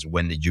question is,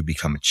 when did you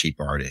become a cheap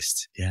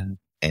artist? Yeah.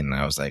 And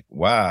I was like,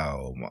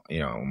 wow,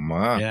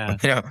 Mom,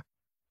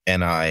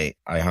 and I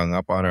hung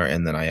up on her,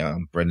 and then I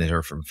unfriended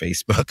her from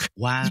Facebook.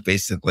 Wow. It's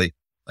basically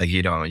like,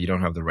 you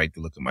don't have the right to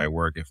look at my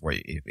work if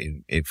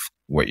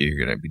what you're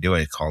going to be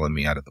doing is calling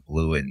me out of the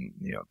blue and,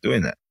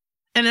 doing that.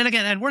 And then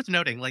again, and worth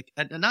noting, like,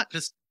 not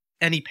just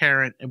any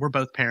parent, and we're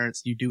both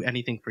parents, you do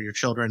anything for your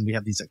children. We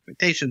have these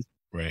expectations.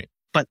 Right.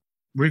 But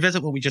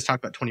revisit what we just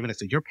talked about 20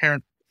 minutes ago. Your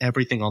parent,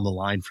 everything on the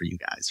line for you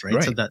guys,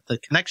 right? So that the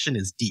connection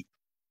is deep.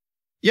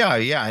 Yeah,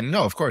 I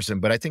know, of course.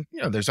 But I think,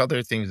 there's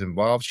other things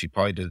involved. She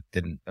probably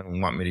didn't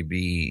want me to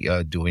be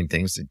doing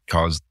things that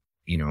caused,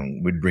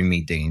 would bring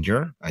me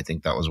danger. I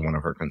think that was one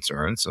of her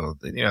concerns. So,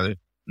 there's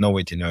no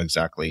way to know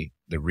exactly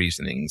the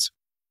reasonings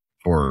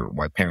for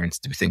why parents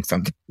do things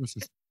sometimes.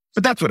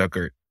 But that's what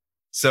occurred.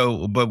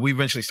 So, but we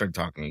eventually started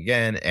talking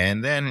again.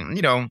 And then,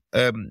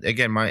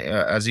 again,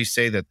 as you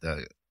say, that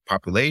the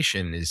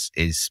population is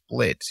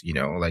split,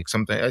 like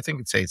something, I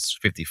think it's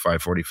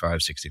 55,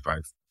 45,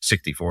 65,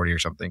 60, 40 or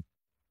something.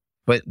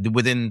 But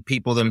within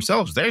people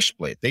themselves, they're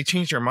split. They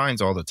change their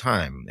minds all the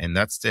time. And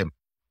that's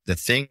the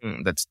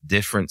thing that's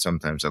different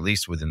sometimes, at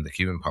least within the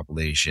Cuban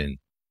population,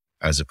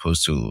 as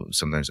opposed to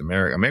sometimes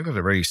Americans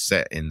are very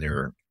set in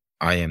their,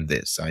 I am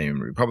this, I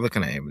am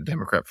Republican, I am a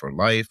Democrat for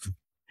life.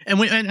 And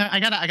I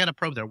gotta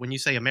probe there. When you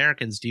say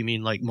Americans, do you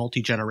mean like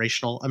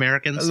multi-generational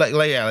Americans?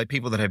 Like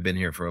people that have been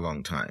here for a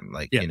long time,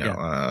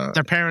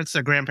 their parents,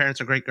 their grandparents,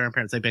 their great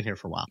grandparents, they've been here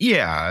for a while.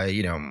 Yeah,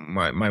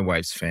 my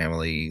wife's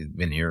family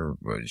been here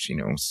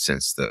was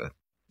since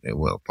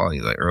probably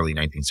the early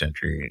 19th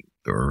century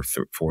or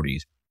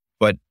 40s,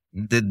 but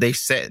they're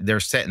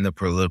set in the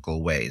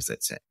political ways.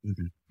 That's it.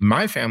 Mm-hmm.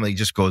 My family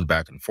just goes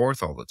back and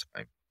forth all the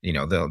time.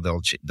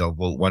 They'll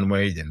vote one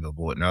way, then they'll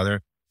vote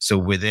another. So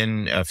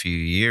within a few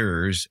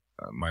years,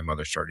 my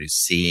mother started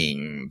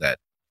seeing that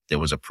there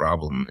was a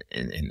problem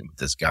in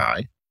this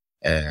guy.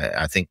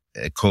 I think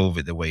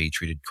COVID, the way he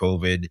treated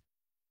COVID,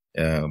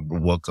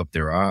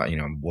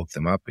 woke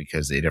them up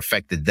because it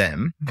affected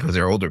them because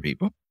they're older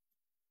people.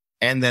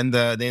 And then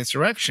the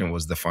insurrection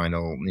was the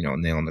final,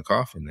 nail in the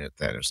coffin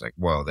that it's like,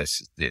 well,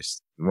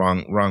 this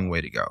wrong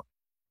way to go.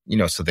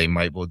 So they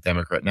might vote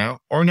Democrat now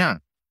or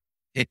not.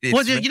 Here's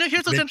what's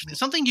interesting.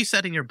 Something you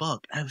said in your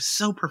book, it was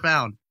so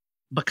profound.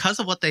 Because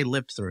of what they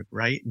lived through,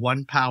 right?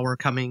 One party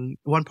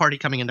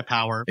coming into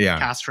power, yeah.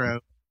 Castro.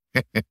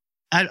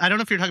 I don't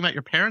know if you're talking about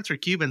your parents or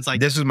Cubans.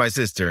 Like this was my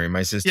sister, and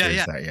my sister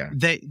is that,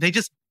 yeah. They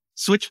just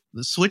switch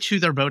who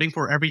they're voting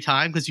for every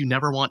time because you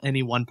never want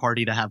any one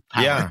party to have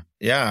power.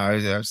 Yeah.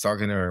 I was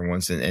talking to her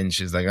once, and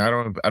she's like, I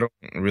don't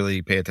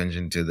really pay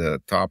attention to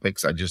the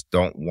topics. I just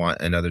don't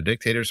want another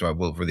dictator, so I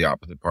vote for the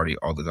opposite party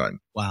all the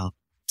time. Wow.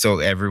 So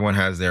everyone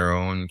has their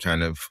own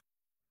kind of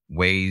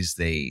ways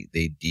they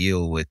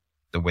deal with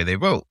the way they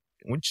vote,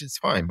 which is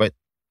fine. But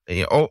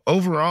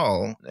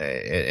overall,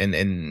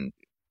 and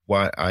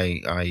what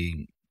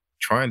I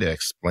trying to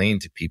explain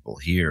to people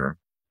here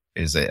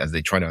is that as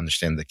they try to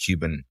understand the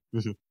Cuban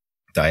mm-hmm.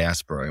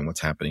 diaspora and what's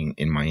happening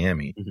in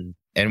Miami, mm-hmm.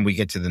 and we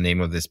get to the name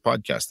of this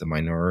podcast, the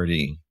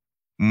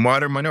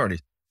modern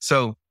minorities.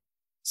 So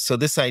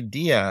this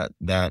idea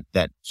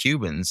that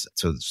Cubans,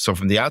 so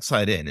from the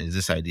outside in, is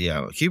this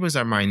idea Cubans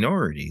are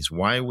minorities.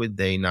 Why would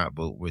they not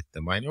vote with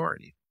the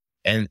minority?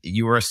 And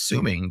you are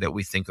assuming that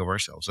we think of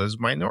ourselves as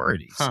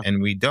minorities,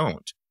 and we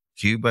don't.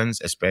 Cubans,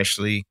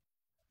 especially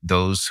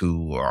those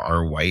who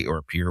are white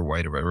or pure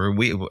white or whatever.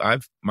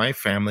 My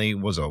family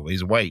was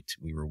always white.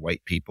 We were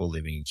white people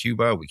living in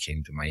Cuba. We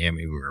came to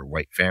Miami. We were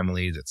white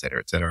families, et cetera,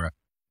 et cetera.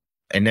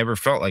 I never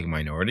felt like a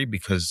minority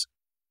because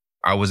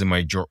I was a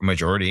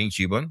majority in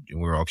Cuba. We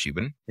were all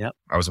Cuban. Yep.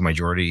 I was a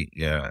majority.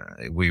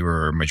 We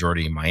were a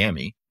majority in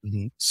Miami.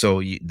 Mm-hmm.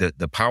 So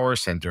the power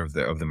center of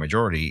the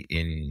majority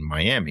in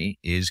Miami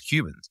is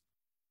Cubans.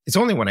 It's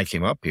only when I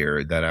came up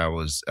here that I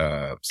was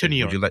to New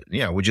York.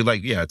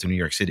 To New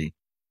York City,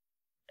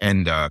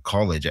 and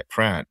college at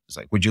Pratt. It's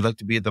like, would you like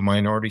to be at the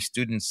Minority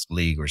Students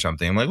League or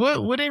something? I'm like,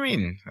 what do you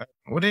mean?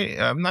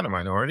 I'm not a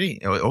minority.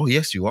 Oh,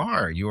 yes, you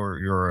are.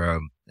 You're a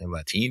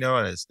Latino,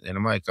 and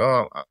I'm like,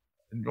 oh, I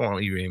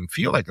don't even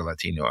feel like a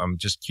Latino. I'm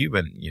just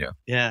Cuban,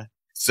 Yeah.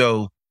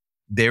 So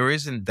there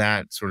isn't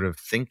that sort of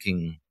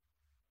thinking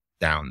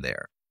down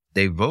there.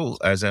 They vote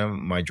as a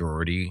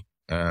majority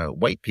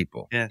white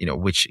people,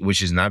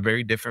 which is not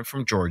very different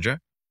from Georgia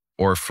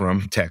or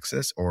from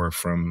Texas or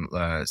from,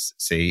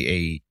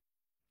 say,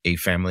 a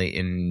family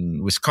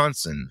in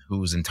Wisconsin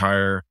whose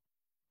entire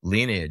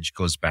lineage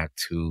goes back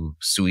to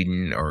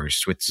Sweden or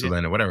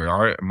Switzerland or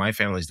whatever. My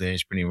family's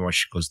lineage pretty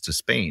much goes to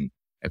Spain,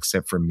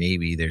 except for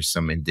maybe there's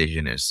some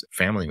indigenous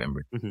family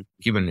member, mm-hmm.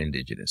 Cuban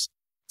indigenous.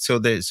 So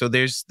there's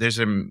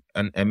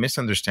a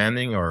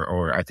misunderstanding,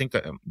 or I think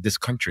this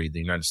country, the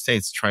United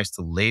States, tries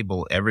to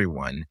label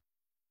everyone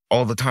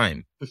all the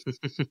time.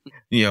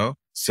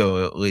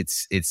 So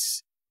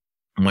it's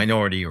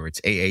minority, or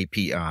it's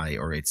AAPI,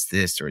 or it's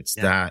this, or it's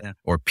that,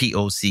 or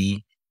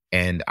POC.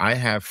 And I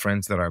have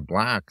friends that are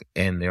black,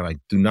 and they're like,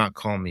 "Do not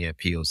call me a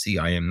POC.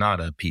 I am not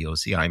a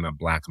POC. I'm a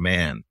black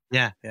man."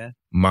 Yeah.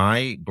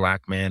 My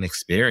black man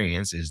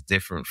experience is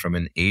different from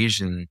an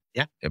Asian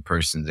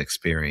person's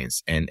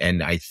experience.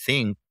 And I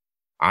think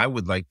I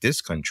would like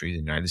this country, the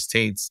United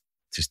States,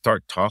 to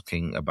start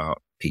talking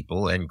about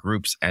people and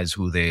groups as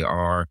who they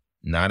are,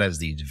 not as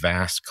these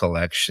vast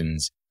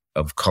collections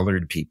of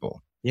colored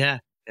people. Yeah.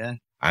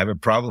 I have a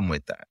problem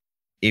with that.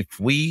 If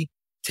we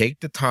take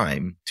the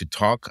time to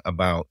talk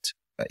about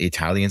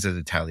Italians as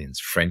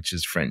Italians, French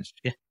as French,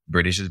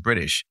 British as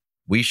British,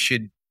 we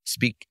should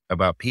speak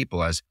about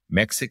people as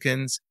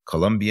Mexicans,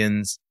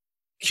 Colombians,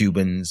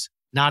 Cubans.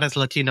 Not as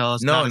Latinos.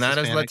 No, not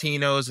as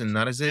Latinos and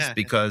not as this,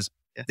 because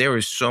there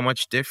is so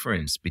much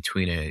difference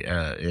between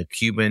a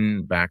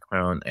Cuban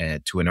background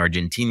to an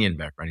Argentinian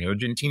background.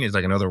 Argentina is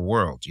like another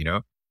world,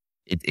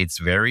 It's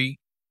very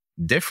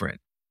different.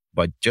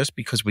 But just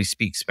because we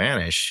speak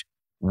Spanish,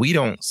 we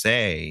don't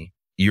say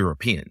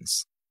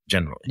Europeans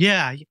generally.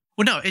 Yeah.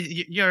 Well, no,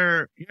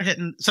 you're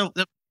hitting. So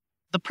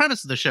the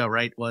premise of the show,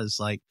 right, was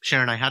like,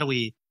 Sharon and I, how do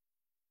we,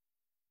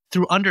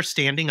 through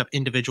understanding of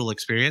individual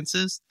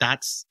experiences,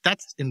 that's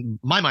in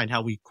my mind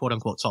how we quote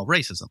unquote solve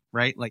racism,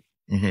 right? Like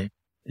mm-hmm.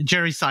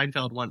 Jerry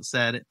Seinfeld once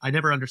said, "I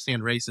never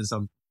understand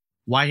racism.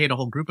 Why hate a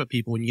whole group of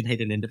people when you can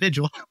hate an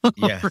individual?"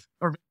 Yeah.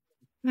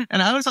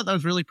 And I always thought that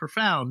was really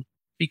profound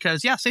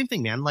because, same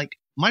thing, man. Like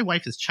my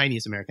wife is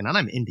Chinese American and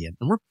I'm Indian,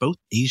 and we're both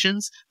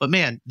Asians. But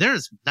man,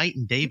 there's night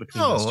and day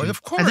between those two.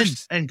 Of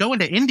course. And going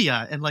to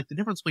India and like the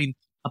difference between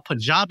a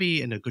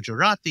Punjabi and a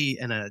Gujarati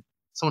and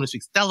someone who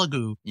speaks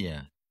Telugu.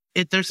 Yeah.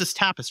 There's this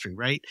tapestry,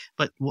 right?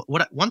 But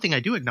one thing I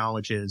do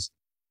acknowledge is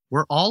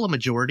we're all a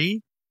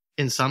majority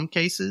in some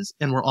cases,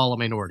 and we're all a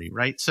minority,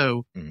 right?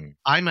 So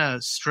I'm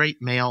a straight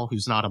male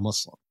who's not a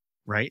Muslim,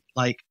 right?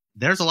 Like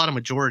there's a lot of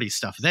majority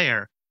stuff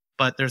there,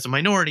 but there's a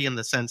minority in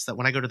the sense that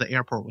when I go to the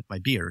airport with my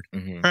beard,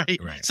 right?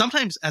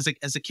 Sometimes as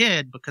a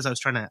kid, because I was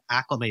trying to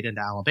acclimate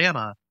into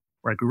Alabama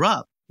where I grew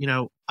up,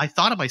 I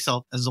thought of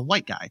myself as a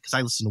white guy because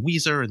I listened to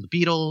Weezer and the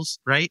Beatles,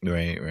 right?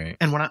 Right.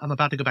 And when I'm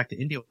about to go back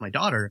to India with my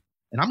daughter,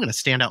 and I'm going to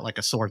stand out like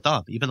a sore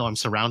thumb, even though I'm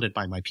surrounded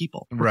by my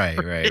people. Right.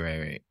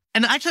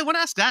 And actually, I want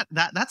to ask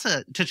that's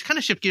to kind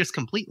of shift gears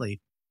completely.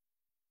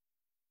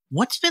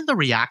 What's been the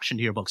reaction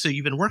to your book? So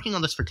you've been working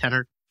on this for 10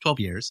 or 12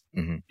 years.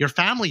 Your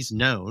family's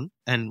known.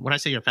 And when I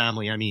say your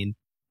family, I mean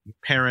your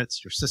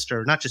parents, your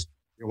sister, not just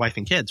your wife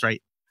and kids,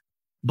 right?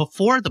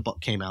 Before the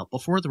book came out,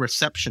 before the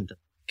reception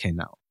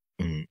came out,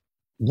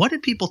 what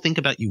did people think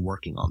about you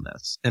working on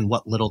this and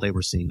what little they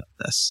were seeing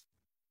of this?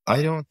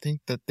 I don't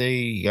think that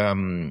they,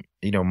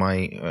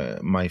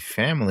 my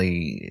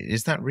family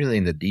is not really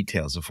in the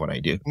details of what I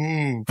do.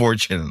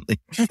 Fortunately,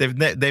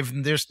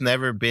 there's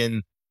never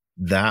been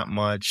that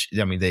much.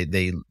 I mean,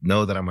 they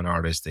know that I'm an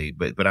artist,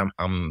 but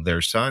I'm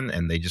their son,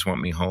 and they just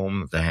want me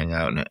home to hang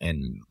out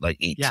and like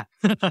eat. Yeah,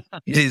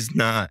 it is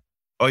not.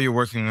 Oh, you're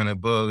working on a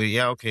book.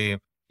 Yeah, okay,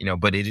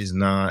 but it is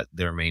not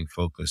their main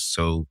focus.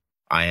 So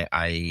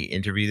I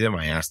interview them.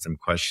 I ask them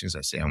questions.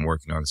 I say I'm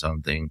working on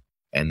something.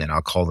 And then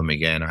I'll call them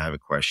again. I have a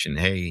question.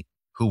 Hey,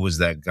 who was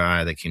that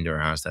guy that came to our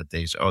house that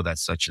day? So, oh,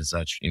 that's such and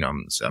such.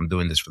 I'm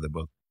doing this for the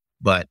book.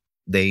 But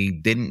they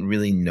didn't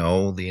really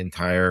know the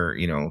entire,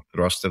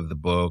 thrust of the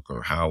book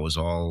or how it was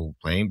all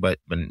playing. But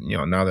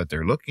now that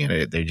they're looking at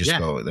it, they just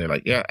go, they're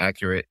like, yeah,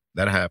 accurate.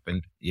 That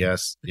happened.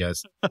 Yes.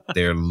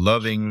 They're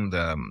loving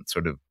the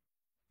sort of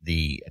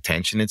the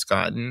attention it's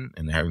gotten,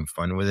 and they're having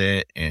fun with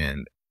it.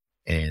 And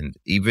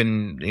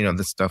even,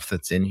 the stuff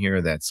that's in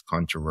here that's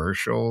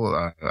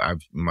controversial,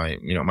 my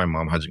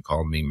mom hasn't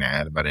called me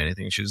mad about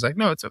anything. She was like,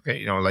 no, it's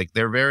okay. Like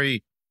they're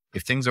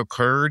if things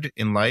occurred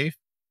in life,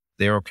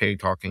 they're okay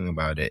talking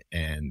about it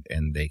and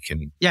they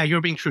can. Yeah.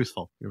 You're being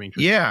truthful.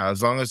 Yeah.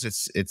 As long as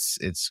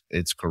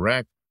it's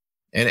correct.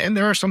 And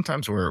there are some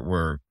times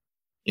where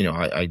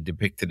I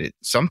depicted it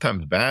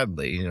sometimes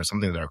badly,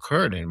 something that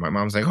occurred. And my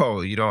mom's like,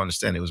 oh, you don't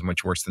understand. It was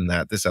much worse than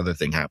that. This other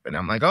thing happened.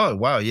 I'm like, oh,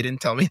 wow, you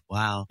didn't tell me.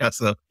 Wow.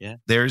 So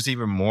there's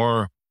even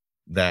more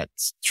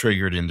that's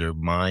triggered in their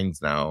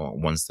minds now.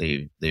 Once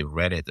they've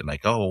read it, they're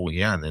like, oh,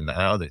 yeah, and then that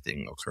other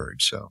thing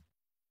occurred. So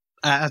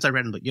as I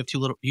read in the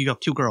book, you have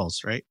two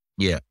girls, right?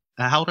 Yeah.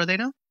 How old are they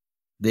now?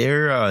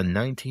 They're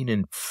 19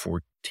 and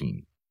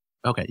 14.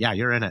 Okay. Yeah,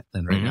 you're in it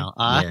then right now.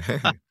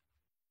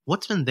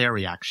 What's been their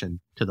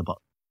reaction to the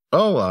book?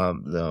 Oh,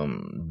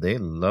 they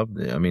loved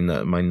it. I mean,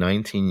 my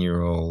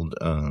 19-year-old,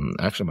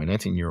 my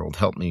 19-year-old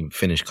helped me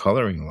finish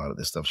coloring a lot of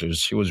this stuff.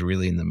 She was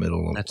really in the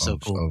middle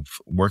of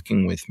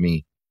working with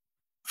me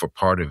for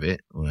part of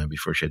it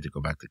before she had to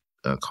go back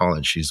to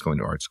college. She's going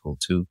to art school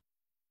too.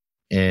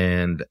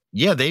 And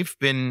yeah, they've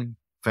been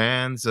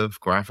fans of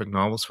graphic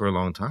novels for a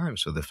long time.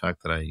 So the fact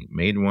that I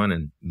made one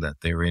and that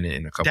they were in it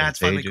in a couple of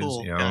pages,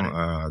 cool.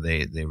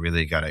 They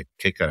really got a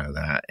kick out of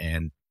that.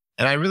 And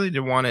I really did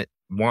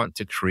want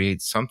to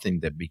create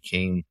something that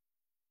became,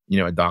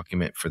 a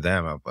document for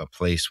them, a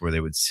place where they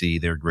would see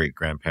their great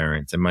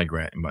grandparents and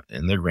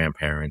and their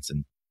grandparents,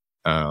 and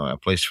a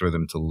place for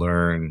them to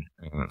learn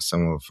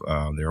some of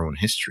their own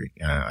history.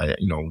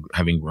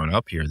 Having grown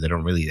up here, they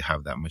don't really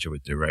have that much of a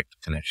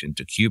direct connection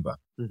to Cuba.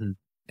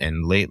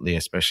 And lately,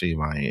 especially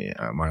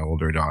my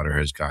older daughter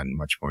has gotten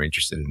much more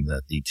interested in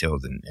the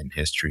details and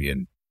history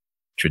and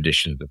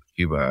traditions of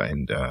Cuba,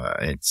 and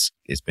it's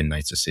been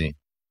nice to see.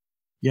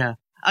 Yeah.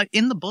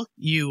 In the book,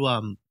 you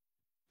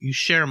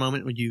share a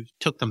moment when you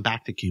took them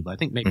back to Cuba. I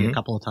think maybe a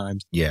couple of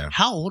times. Yeah.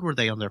 How old were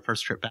they on their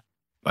first trip back?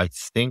 I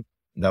think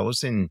that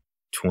was in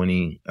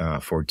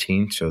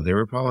 2014. So they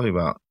were probably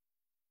about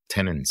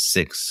 10 and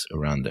 6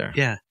 around there.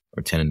 Yeah.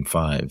 Or 10 and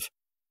 5.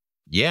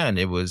 Yeah. And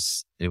it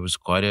was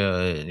quite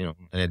an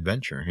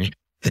adventure.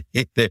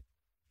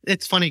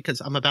 It's funny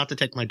because I'm about to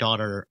take my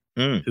daughter,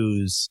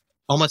 who's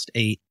almost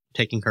 8,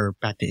 taking her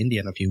back to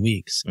India in a few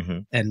weeks.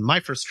 And my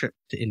first trip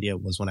to India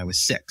was when I was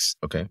 6.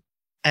 Okay.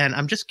 And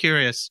I'm just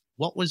curious,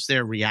 what was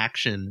their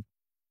reaction?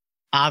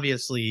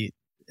 Obviously,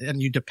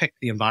 and you depict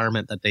the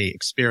environment that they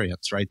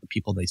experience, right? The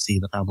people they see,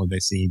 the family they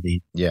see,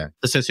 the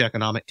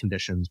socioeconomic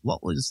conditions.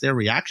 What was their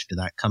reaction to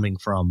that coming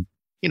from,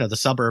 the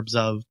suburbs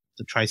of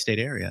the tri-state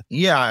area?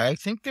 Yeah, I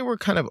think they were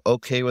kind of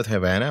okay with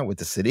Havana, with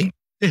the city.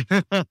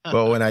 But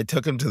when I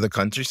took them to the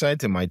countryside,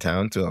 to my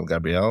town, to El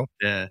Gabriel,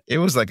 it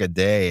was like a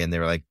day, and they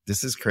were like,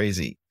 this is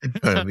crazy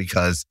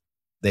because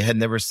they had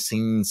never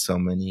seen so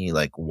many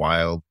like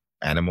wild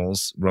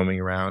animals roaming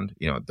around,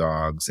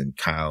 dogs and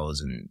cows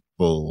and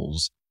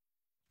bulls.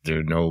 There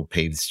are no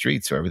paved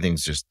streets, so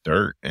everything's just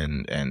dirt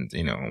and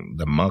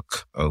the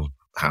muck of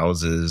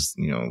houses,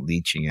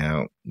 leaching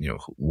out,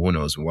 who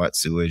knows what,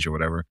 sewage or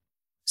whatever.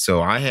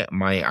 So I had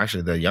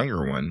actually the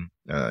younger one,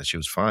 she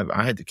was 5.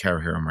 I had to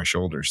carry her on my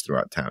shoulders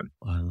throughout town.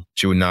 Wow.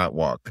 She would not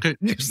walk. She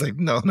was like,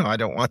 no, I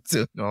don't want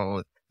to.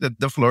 No,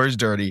 the floor is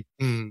dirty.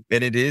 And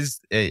it is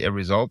a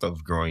result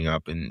of growing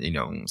up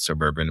in,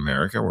 suburban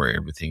America where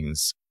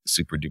everything's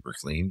super duper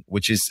clean,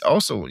 which is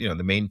also,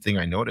 the main thing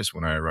I noticed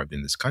when I arrived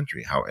in this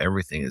country, how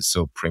everything is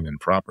so prim and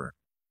proper.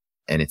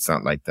 And it's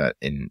not like that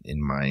in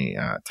my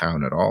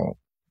town at all.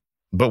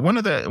 But one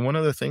of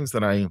the things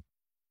that I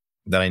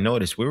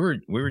noticed, we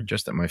were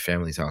just at my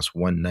family's house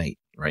one night,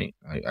 right?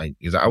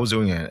 Because I was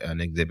doing an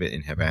exhibit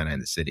in Havana in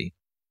the city,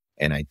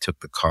 and I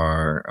took the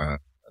car,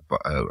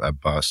 a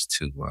bus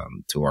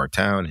to our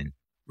town, and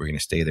we're going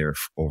to stay there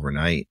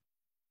overnight.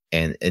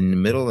 And in the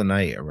middle of the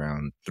night,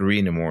 around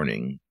 3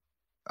 a.m,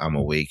 I'm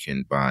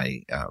awakened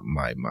by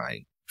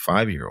my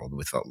 5-year-old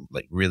with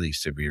like really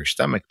severe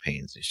stomach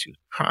pains, and she was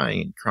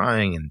crying,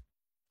 and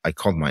I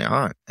called my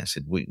aunt. I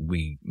said,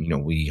 we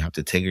have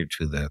to take her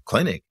to the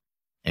clinic.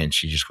 And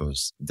she just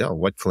goes, Edel,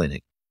 what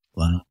clinic?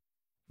 Wow.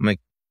 I'm like,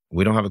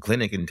 we don't have a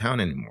clinic in town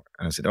anymore.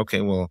 And I said, okay,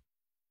 well,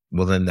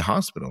 then the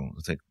hospital.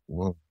 It's like,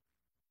 well,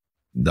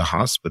 the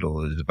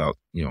hospital is about,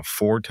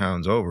 4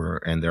 towns over,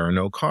 and there are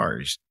no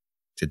cars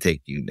to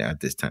take you at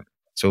this time.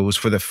 So it was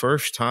for the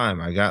first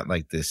time I got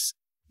like this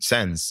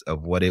sense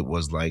of what it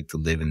was like to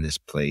live in this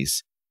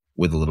place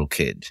with a little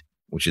kid,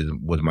 which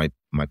was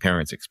my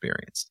parents'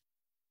 experience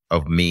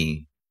of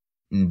me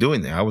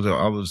doing that. I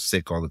was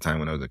sick all the time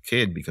when I was a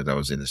kid because I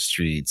was in the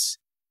streets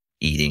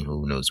eating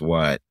who knows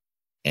what.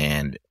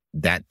 And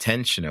that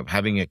tension of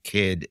having a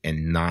kid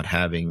and not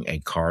having a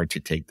car to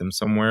take them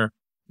somewhere,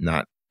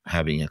 not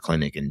having a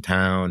clinic in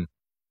town,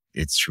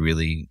 it's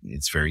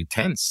very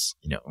tense.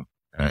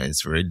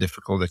 It's a very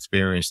difficult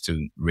experience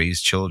to raise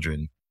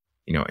children,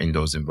 in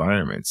those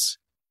environments.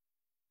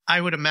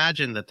 I would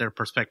imagine that their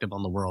perspective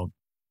on the world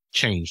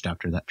changed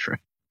after that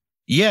trip.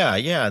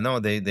 Yeah. No,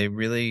 they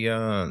really,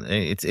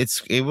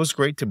 it was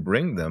great to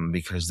bring them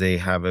because they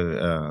have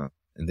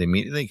they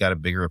immediately got a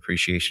bigger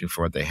appreciation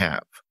for what they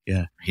have.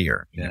 Yeah.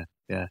 Here.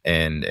 Yeah.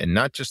 And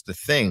not just the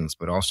things,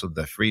 but also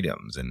the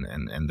freedoms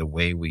and the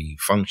way we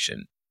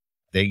function.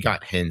 They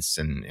got hints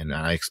and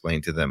I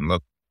explained to them,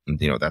 look,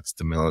 that's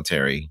the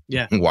military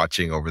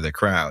watching over the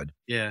crowd.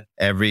 Yeah.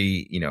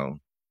 Every,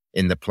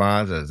 in the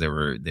plazas, there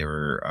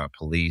were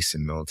police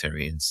and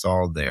military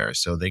installed there.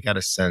 So they got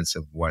a sense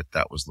of what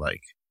that was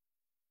like.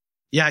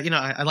 Yeah,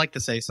 I like to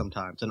say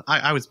sometimes, and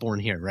I was born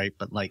here, right?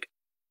 But like,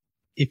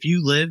 if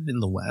you live in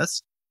the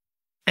West,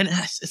 and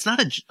it's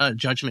not a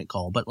judgment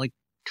call, but like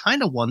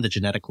kind of won the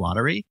genetic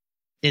lottery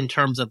in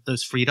terms of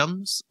those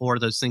freedoms or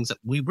those things that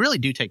we really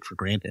do take for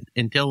granted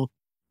until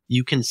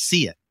you can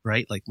see it,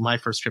 right? Like my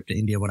first trip to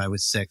India when I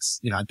was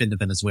 6, I'd been to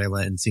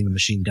Venezuela and seen the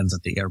machine guns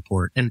at the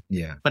airport.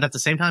 But at the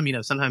same time,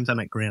 sometimes I'm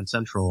at Grand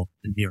Central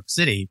in New York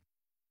City,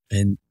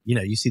 and,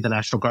 you see the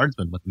National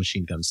Guardsmen with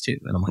machine guns too.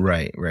 And I'm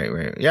like,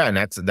 right. Yeah. And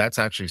that's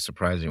actually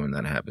surprising when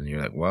that happens.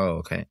 You're like, whoa,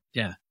 okay.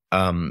 Yeah.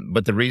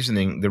 But the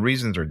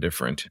reasons are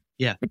different.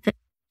 Yeah.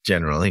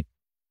 Generally.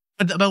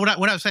 But what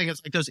I was saying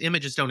is like those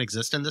images don't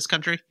exist in this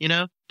country,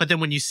 but then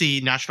when you see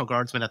National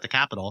Guardsmen at the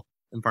Capitol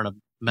in front of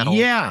metal.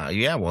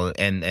 Yeah. Well,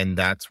 and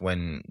that's what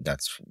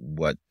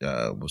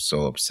was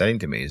so upsetting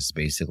to me is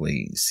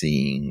basically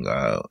seeing,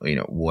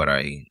 what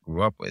I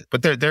grew up with.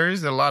 But there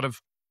is a lot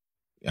of,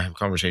 I have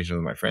conversations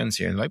with my friends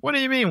here and like, what do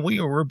you mean?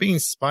 We're being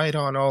spied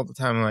on all the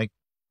time. I'm like,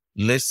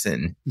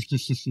 listen,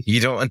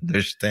 you don't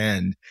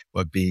understand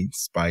what being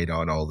spied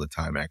on all the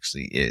time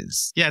actually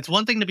is. Yeah. It's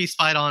one thing to be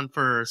spied on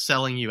for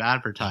selling you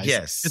advertising.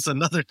 Yes. It's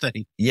another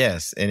thing.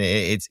 Yes. And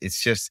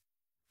it's just,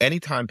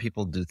 anytime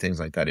people do things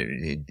like that,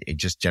 it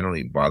just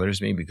generally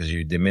bothers me because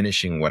you're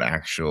diminishing what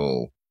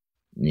actual,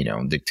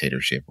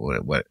 dictatorship,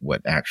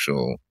 what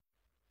actual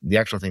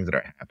things that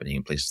are happening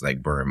in places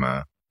like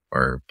Burma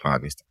or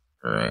Pakistan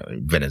or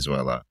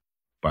Venezuela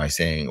by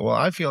saying, well,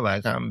 I feel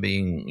like I'm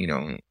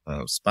being,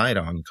 spied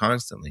on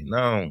constantly.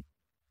 No,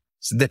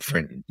 it's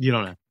different. You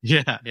don't know.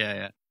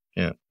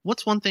 Yeah.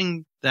 What's one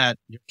thing that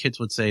your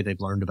kids would say they've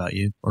learned about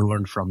you or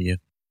learned from you?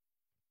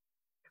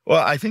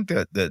 Well, I think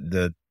that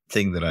the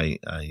thing that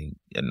I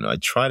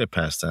try to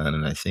pass down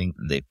and I think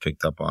they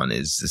picked up on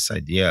is this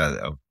idea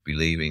of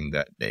believing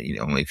that,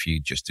 if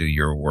you just do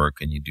your work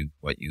and you do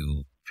what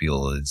you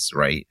feel is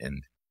right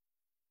and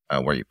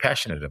what you're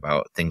passionate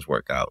about, things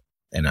work out.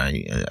 And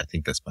I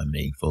think that's my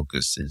main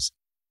focus is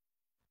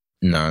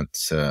not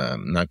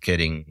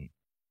getting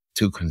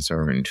too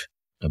concerned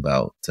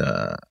about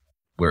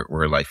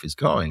where life is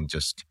going.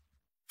 Just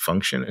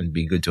function and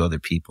be good to other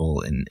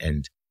people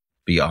and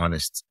be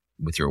honest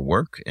with your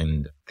work,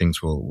 and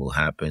things will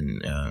happen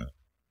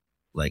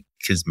like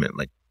kismet,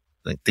 like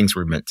things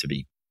were meant to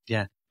be.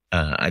 Yeah.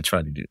 I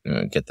try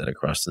to get that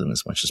across to them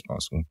as much as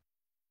possible.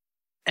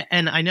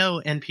 And I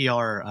know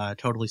NPR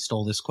totally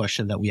stole this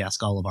question that we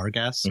ask all of our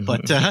guests,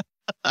 but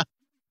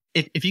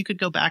if you could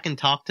go back and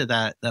talk to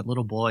that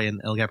little boy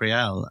in El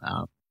Gabriel,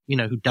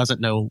 who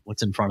doesn't know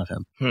what's in front of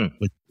him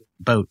with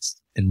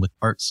boats, and with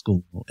art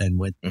school and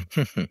with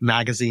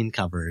magazine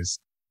covers.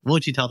 What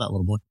would you tell that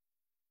little boy?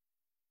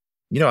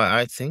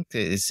 I think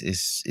that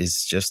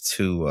it's just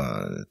to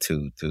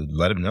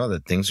let him know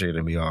that things are going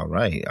to be all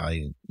right.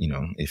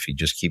 If you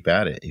just keep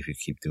at it, if you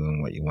keep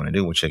doing what you want to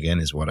do, which again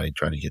is what I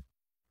try to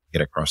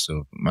get across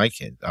to my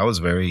kid. I was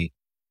very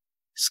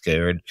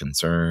scared,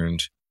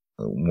 concerned,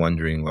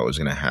 wondering what was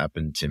going to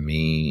happen to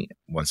me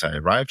once I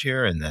arrived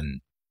here, and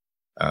then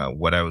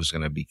what I was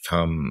going to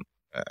become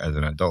as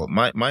an adult.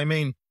 My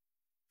main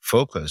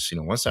focus,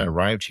 once I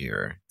arrived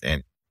here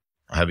and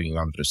having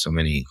gone through so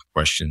many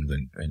questions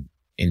and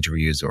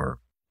interviews or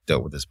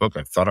dealt with this book,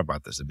 I've thought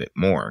about this a bit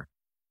more,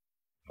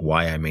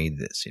 why I made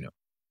this,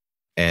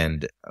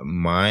 and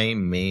my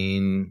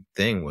main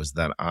thing was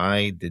that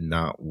I did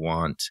not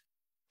want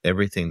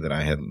everything that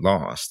I had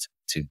lost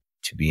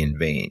to be in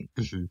vain.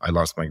 Mm-hmm. I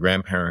lost my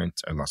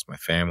grandparents, I lost my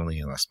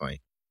family, I lost my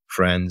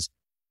friends,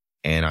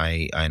 and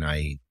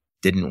I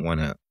didn't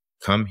want to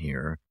come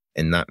here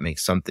and not make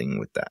something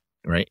with that,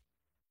 right?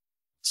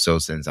 So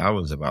since I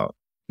was about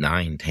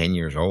 9, 10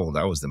 years old,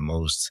 I was the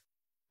most,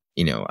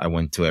 I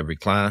went to every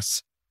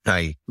class.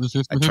 I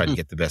tried to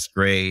get the best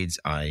grades.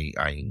 I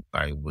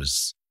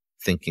was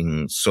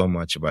thinking so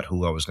much about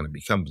who I was going to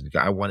become.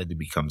 I wanted to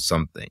become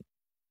something.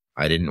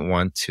 I didn't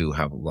want to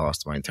have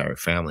lost my entire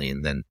family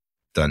and then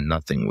done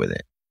nothing with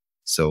it.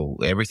 So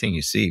everything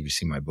you see, if you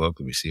see my book,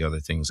 if you see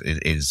other things,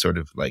 it is sort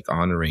of like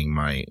honoring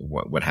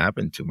what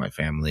happened to my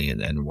family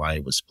and why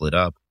it was split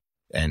up,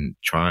 and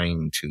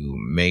trying to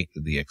make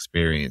the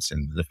experience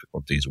and the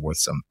difficulties worth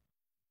something.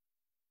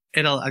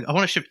 Edel, I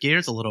want to shift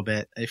gears a little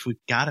bit. If we've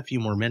got a few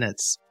more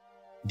minutes,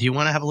 do you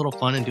want to have a little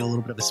fun and do a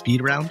little bit of a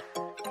speed round?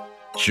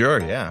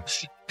 Sure, yeah.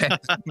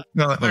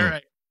 All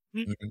right.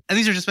 Mm-hmm. And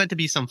these are just meant to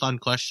be some fun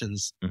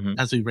questions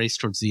as we race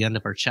towards the end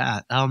of our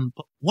chat.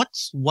 But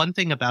what's one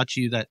thing about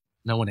you that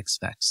no one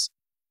expects?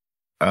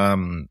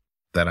 That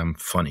I'm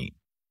funny.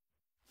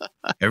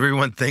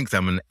 Everyone thinks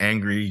I'm an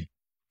angry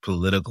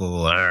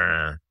political,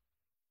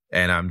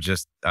 and I'm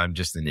just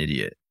an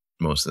idiot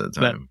most of the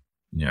time.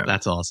 Yeah,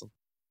 that's awesome.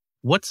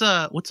 What's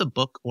a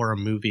book or a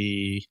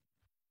movie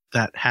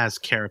that has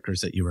characters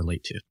that you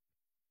relate to?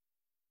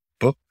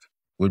 Book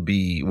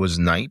was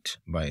Night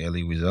by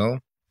Elie Wiesel,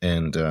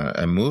 and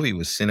a movie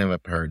was Cinema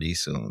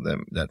Paradiso.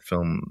 That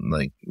film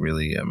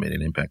really made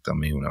an impact on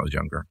me when I was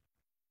younger.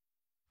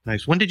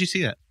 Nice. When did you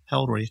see that? How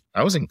old were you?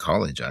 I was in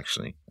college,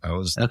 actually. I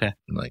was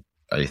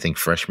I think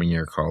freshman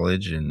year of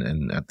college,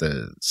 and at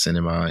the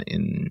cinema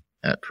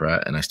at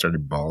Pratt, and I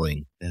started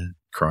bawling,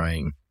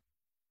 crying.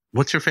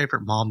 What's your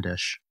favorite mom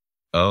dish?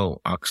 Oh,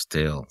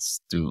 oxtail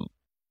stew.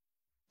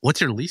 What's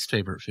your least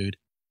favorite food?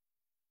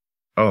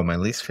 Oh, my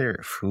least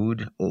favorite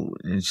food? Oh,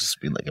 it'd just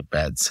be like a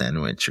bad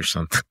sandwich or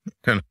something.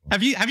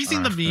 Have you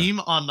seen the meme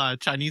on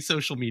Chinese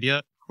social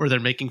media where they're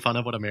making fun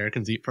of what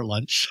Americans eat for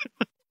lunch?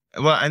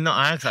 Well, I know.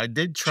 I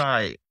did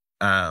try.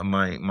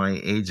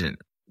 My agent,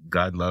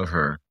 God love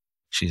her,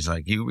 she's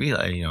like, you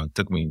really,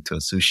 took me to a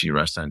sushi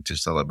restaurant to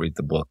celebrate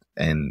the book,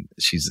 and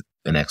she's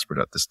an expert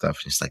at this stuff.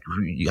 She's like,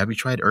 have you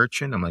tried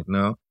urchin? I'm like,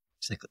 no.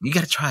 She's like, you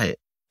got to try it.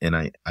 And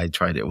I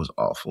tried it. It was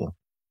awful.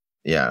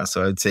 Yeah.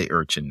 So I'd say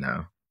urchin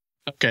now.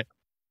 Okay.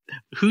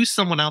 Who's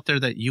someone out there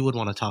that you would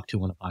want to talk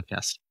to on a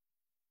podcast?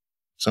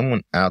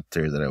 Someone out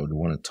there that I would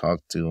want to talk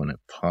to on a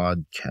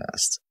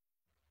podcast.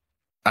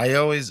 I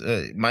always,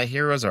 my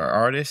heroes are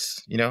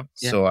artists,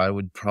 so I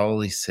would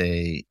probably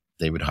say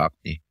David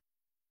Hockney.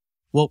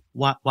 Well,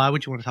 why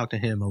would you want to talk to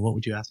him, or what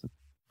would you ask him?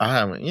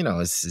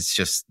 It's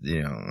just,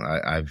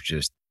 I've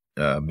just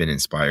been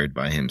inspired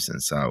by him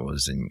since I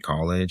was in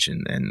college,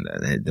 and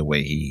the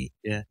way he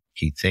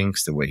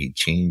thinks, the way he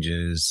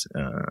changes,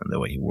 the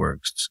way he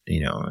works,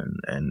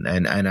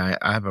 and I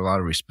have a lot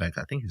of respect.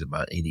 I think he's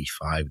about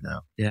 85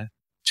 now. Yeah.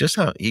 Just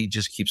how he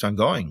just keeps on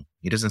going.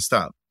 He doesn't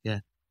stop. Yeah.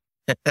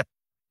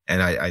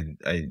 And I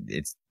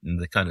it's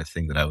the kind of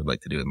thing that I would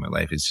like to do in my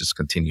life, is just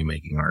continue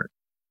making art.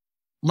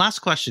 Last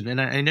question, and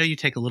I know you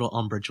take a little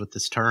umbrage with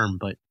this term,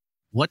 but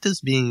what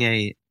does being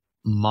a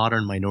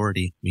modern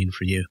minority mean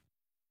for you?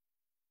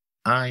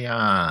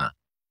 I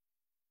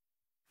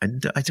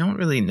don't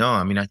really know.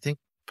 I mean, I think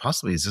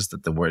possibly it's just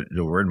that the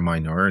word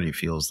minority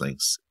feels like,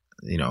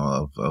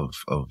 of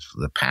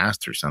the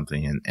past or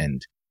something,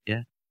 and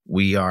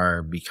we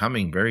are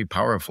becoming very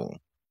powerful.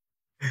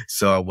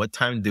 So at what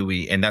time do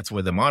we, and that's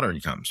where the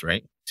modern comes,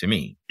 right? To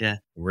me, the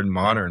word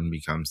modern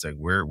becomes like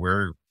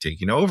we're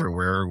taking over.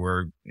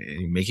 We're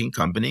making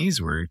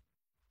companies. We're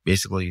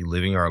basically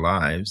living our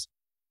lives,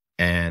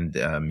 and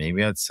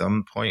maybe at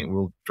some point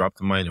we'll drop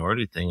the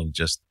minority thing and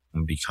just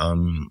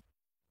become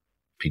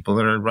people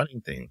that are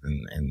running things.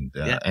 And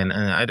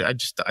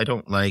I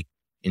don't like,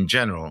 in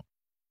general,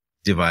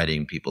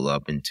 dividing people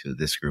up into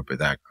this group or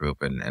that group.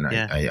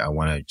 I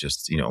want to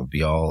just,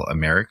 be all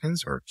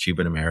Americans, or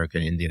Cuban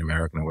American, Indian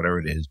American, or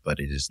whatever it is. But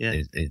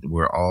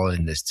we're all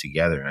in this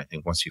together. And I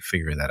think once you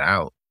figure that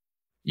out,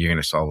 you're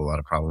going to solve a lot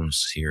of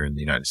problems here in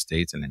the United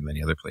States and in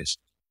many other places.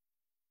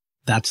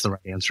 That's the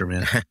right answer,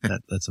 man.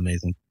 That's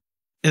amazing.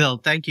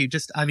 Thank you.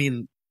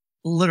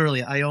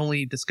 Literally, I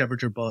only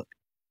discovered your book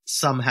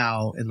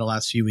somehow in the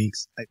last few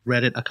weeks. I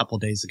read it a couple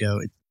days ago.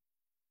 It's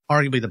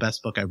arguably the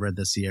best book I've read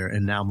this year,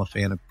 and now I'm a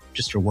fan of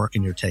just your work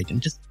and your take.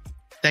 And just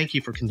thank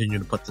you for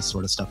continuing to put this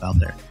sort of stuff out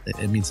there.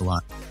 It means a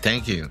lot.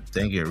 Thank you.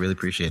 Thank you. I really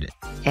appreciate it.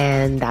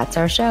 And that's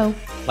our show.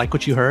 Like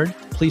what you heard?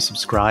 Please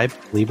subscribe,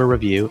 leave a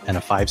review, and a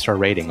 5-star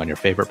rating on your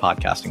favorite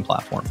podcasting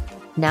platform.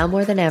 Now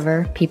more than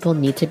ever, people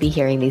need to be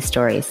hearing these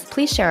stories.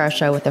 Please share our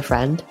show with a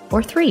friend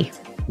or 3.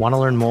 Want to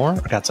learn more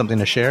or got something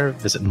to share?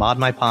 Visit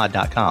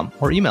modmypod.com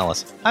or email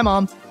us,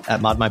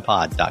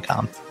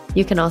 himom@modmypod.com.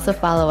 You can also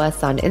follow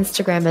us on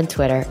Instagram and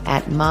Twitter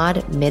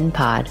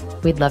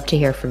 @modminpod. We'd love to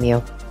hear from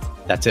you.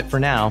 That's it for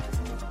now.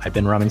 I've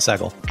been Ramin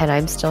Segal. And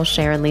I'm still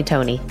Sharon Lee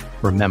Tony.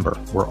 Remember,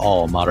 we're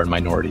all modern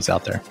minorities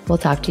out there. We'll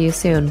talk to you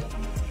soon.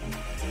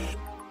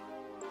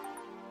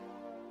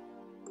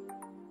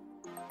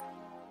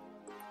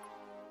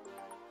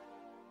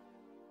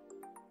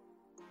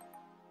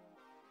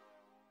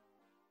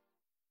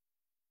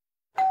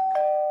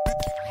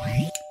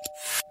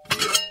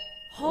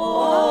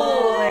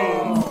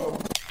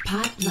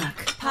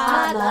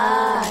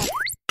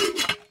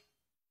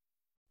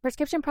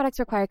 Prescription products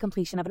require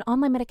completion of an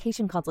online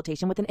medication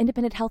consultation with an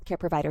independent healthcare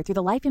provider through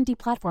the LifeMD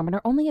platform and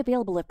are only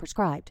available if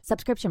prescribed.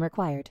 Subscription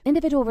required.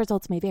 Individual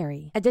results may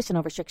vary.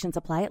 Additional restrictions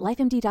apply at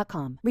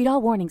lifemd.com. Read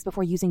all warnings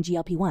before using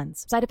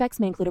GLP-1s. Side effects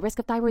may include a risk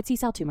of thyroid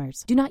C-cell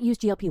tumors. Do not use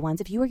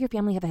GLP-1s if you or your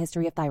family have a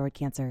history of thyroid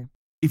cancer.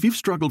 If you've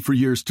struggled for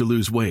years to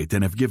lose weight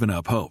and have given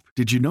up hope,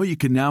 did you know you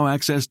can now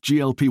access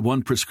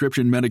GLP-1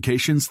 prescription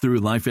medications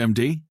through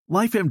LifeMD?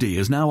 LifeMD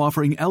is now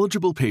offering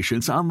eligible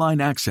patients online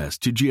access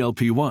to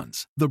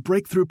GLP-1s, the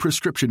breakthrough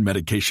prescription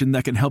medication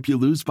that can help you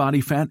lose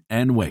body fat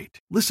and weight.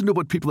 Listen to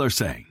what people are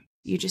saying.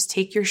 You just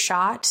take your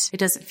shot. It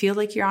doesn't feel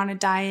like you're on a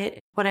diet.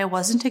 What I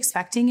wasn't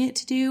expecting it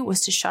to do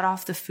was to shut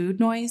off the food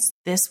noise.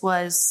 This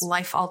was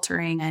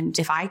life-altering, and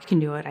if I can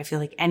do it, I feel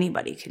like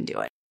anybody can do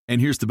it. And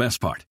here's the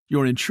best part.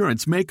 Your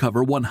insurance may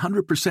cover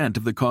 100%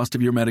 of the cost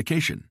of your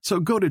medication. So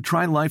go to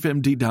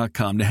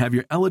trylifemd.com to have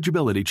your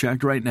eligibility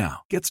checked right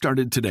now. Get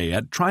started today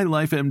at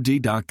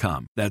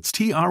trylifemd.com. That's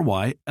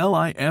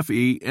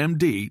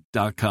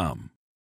TRYLIFEMD.com.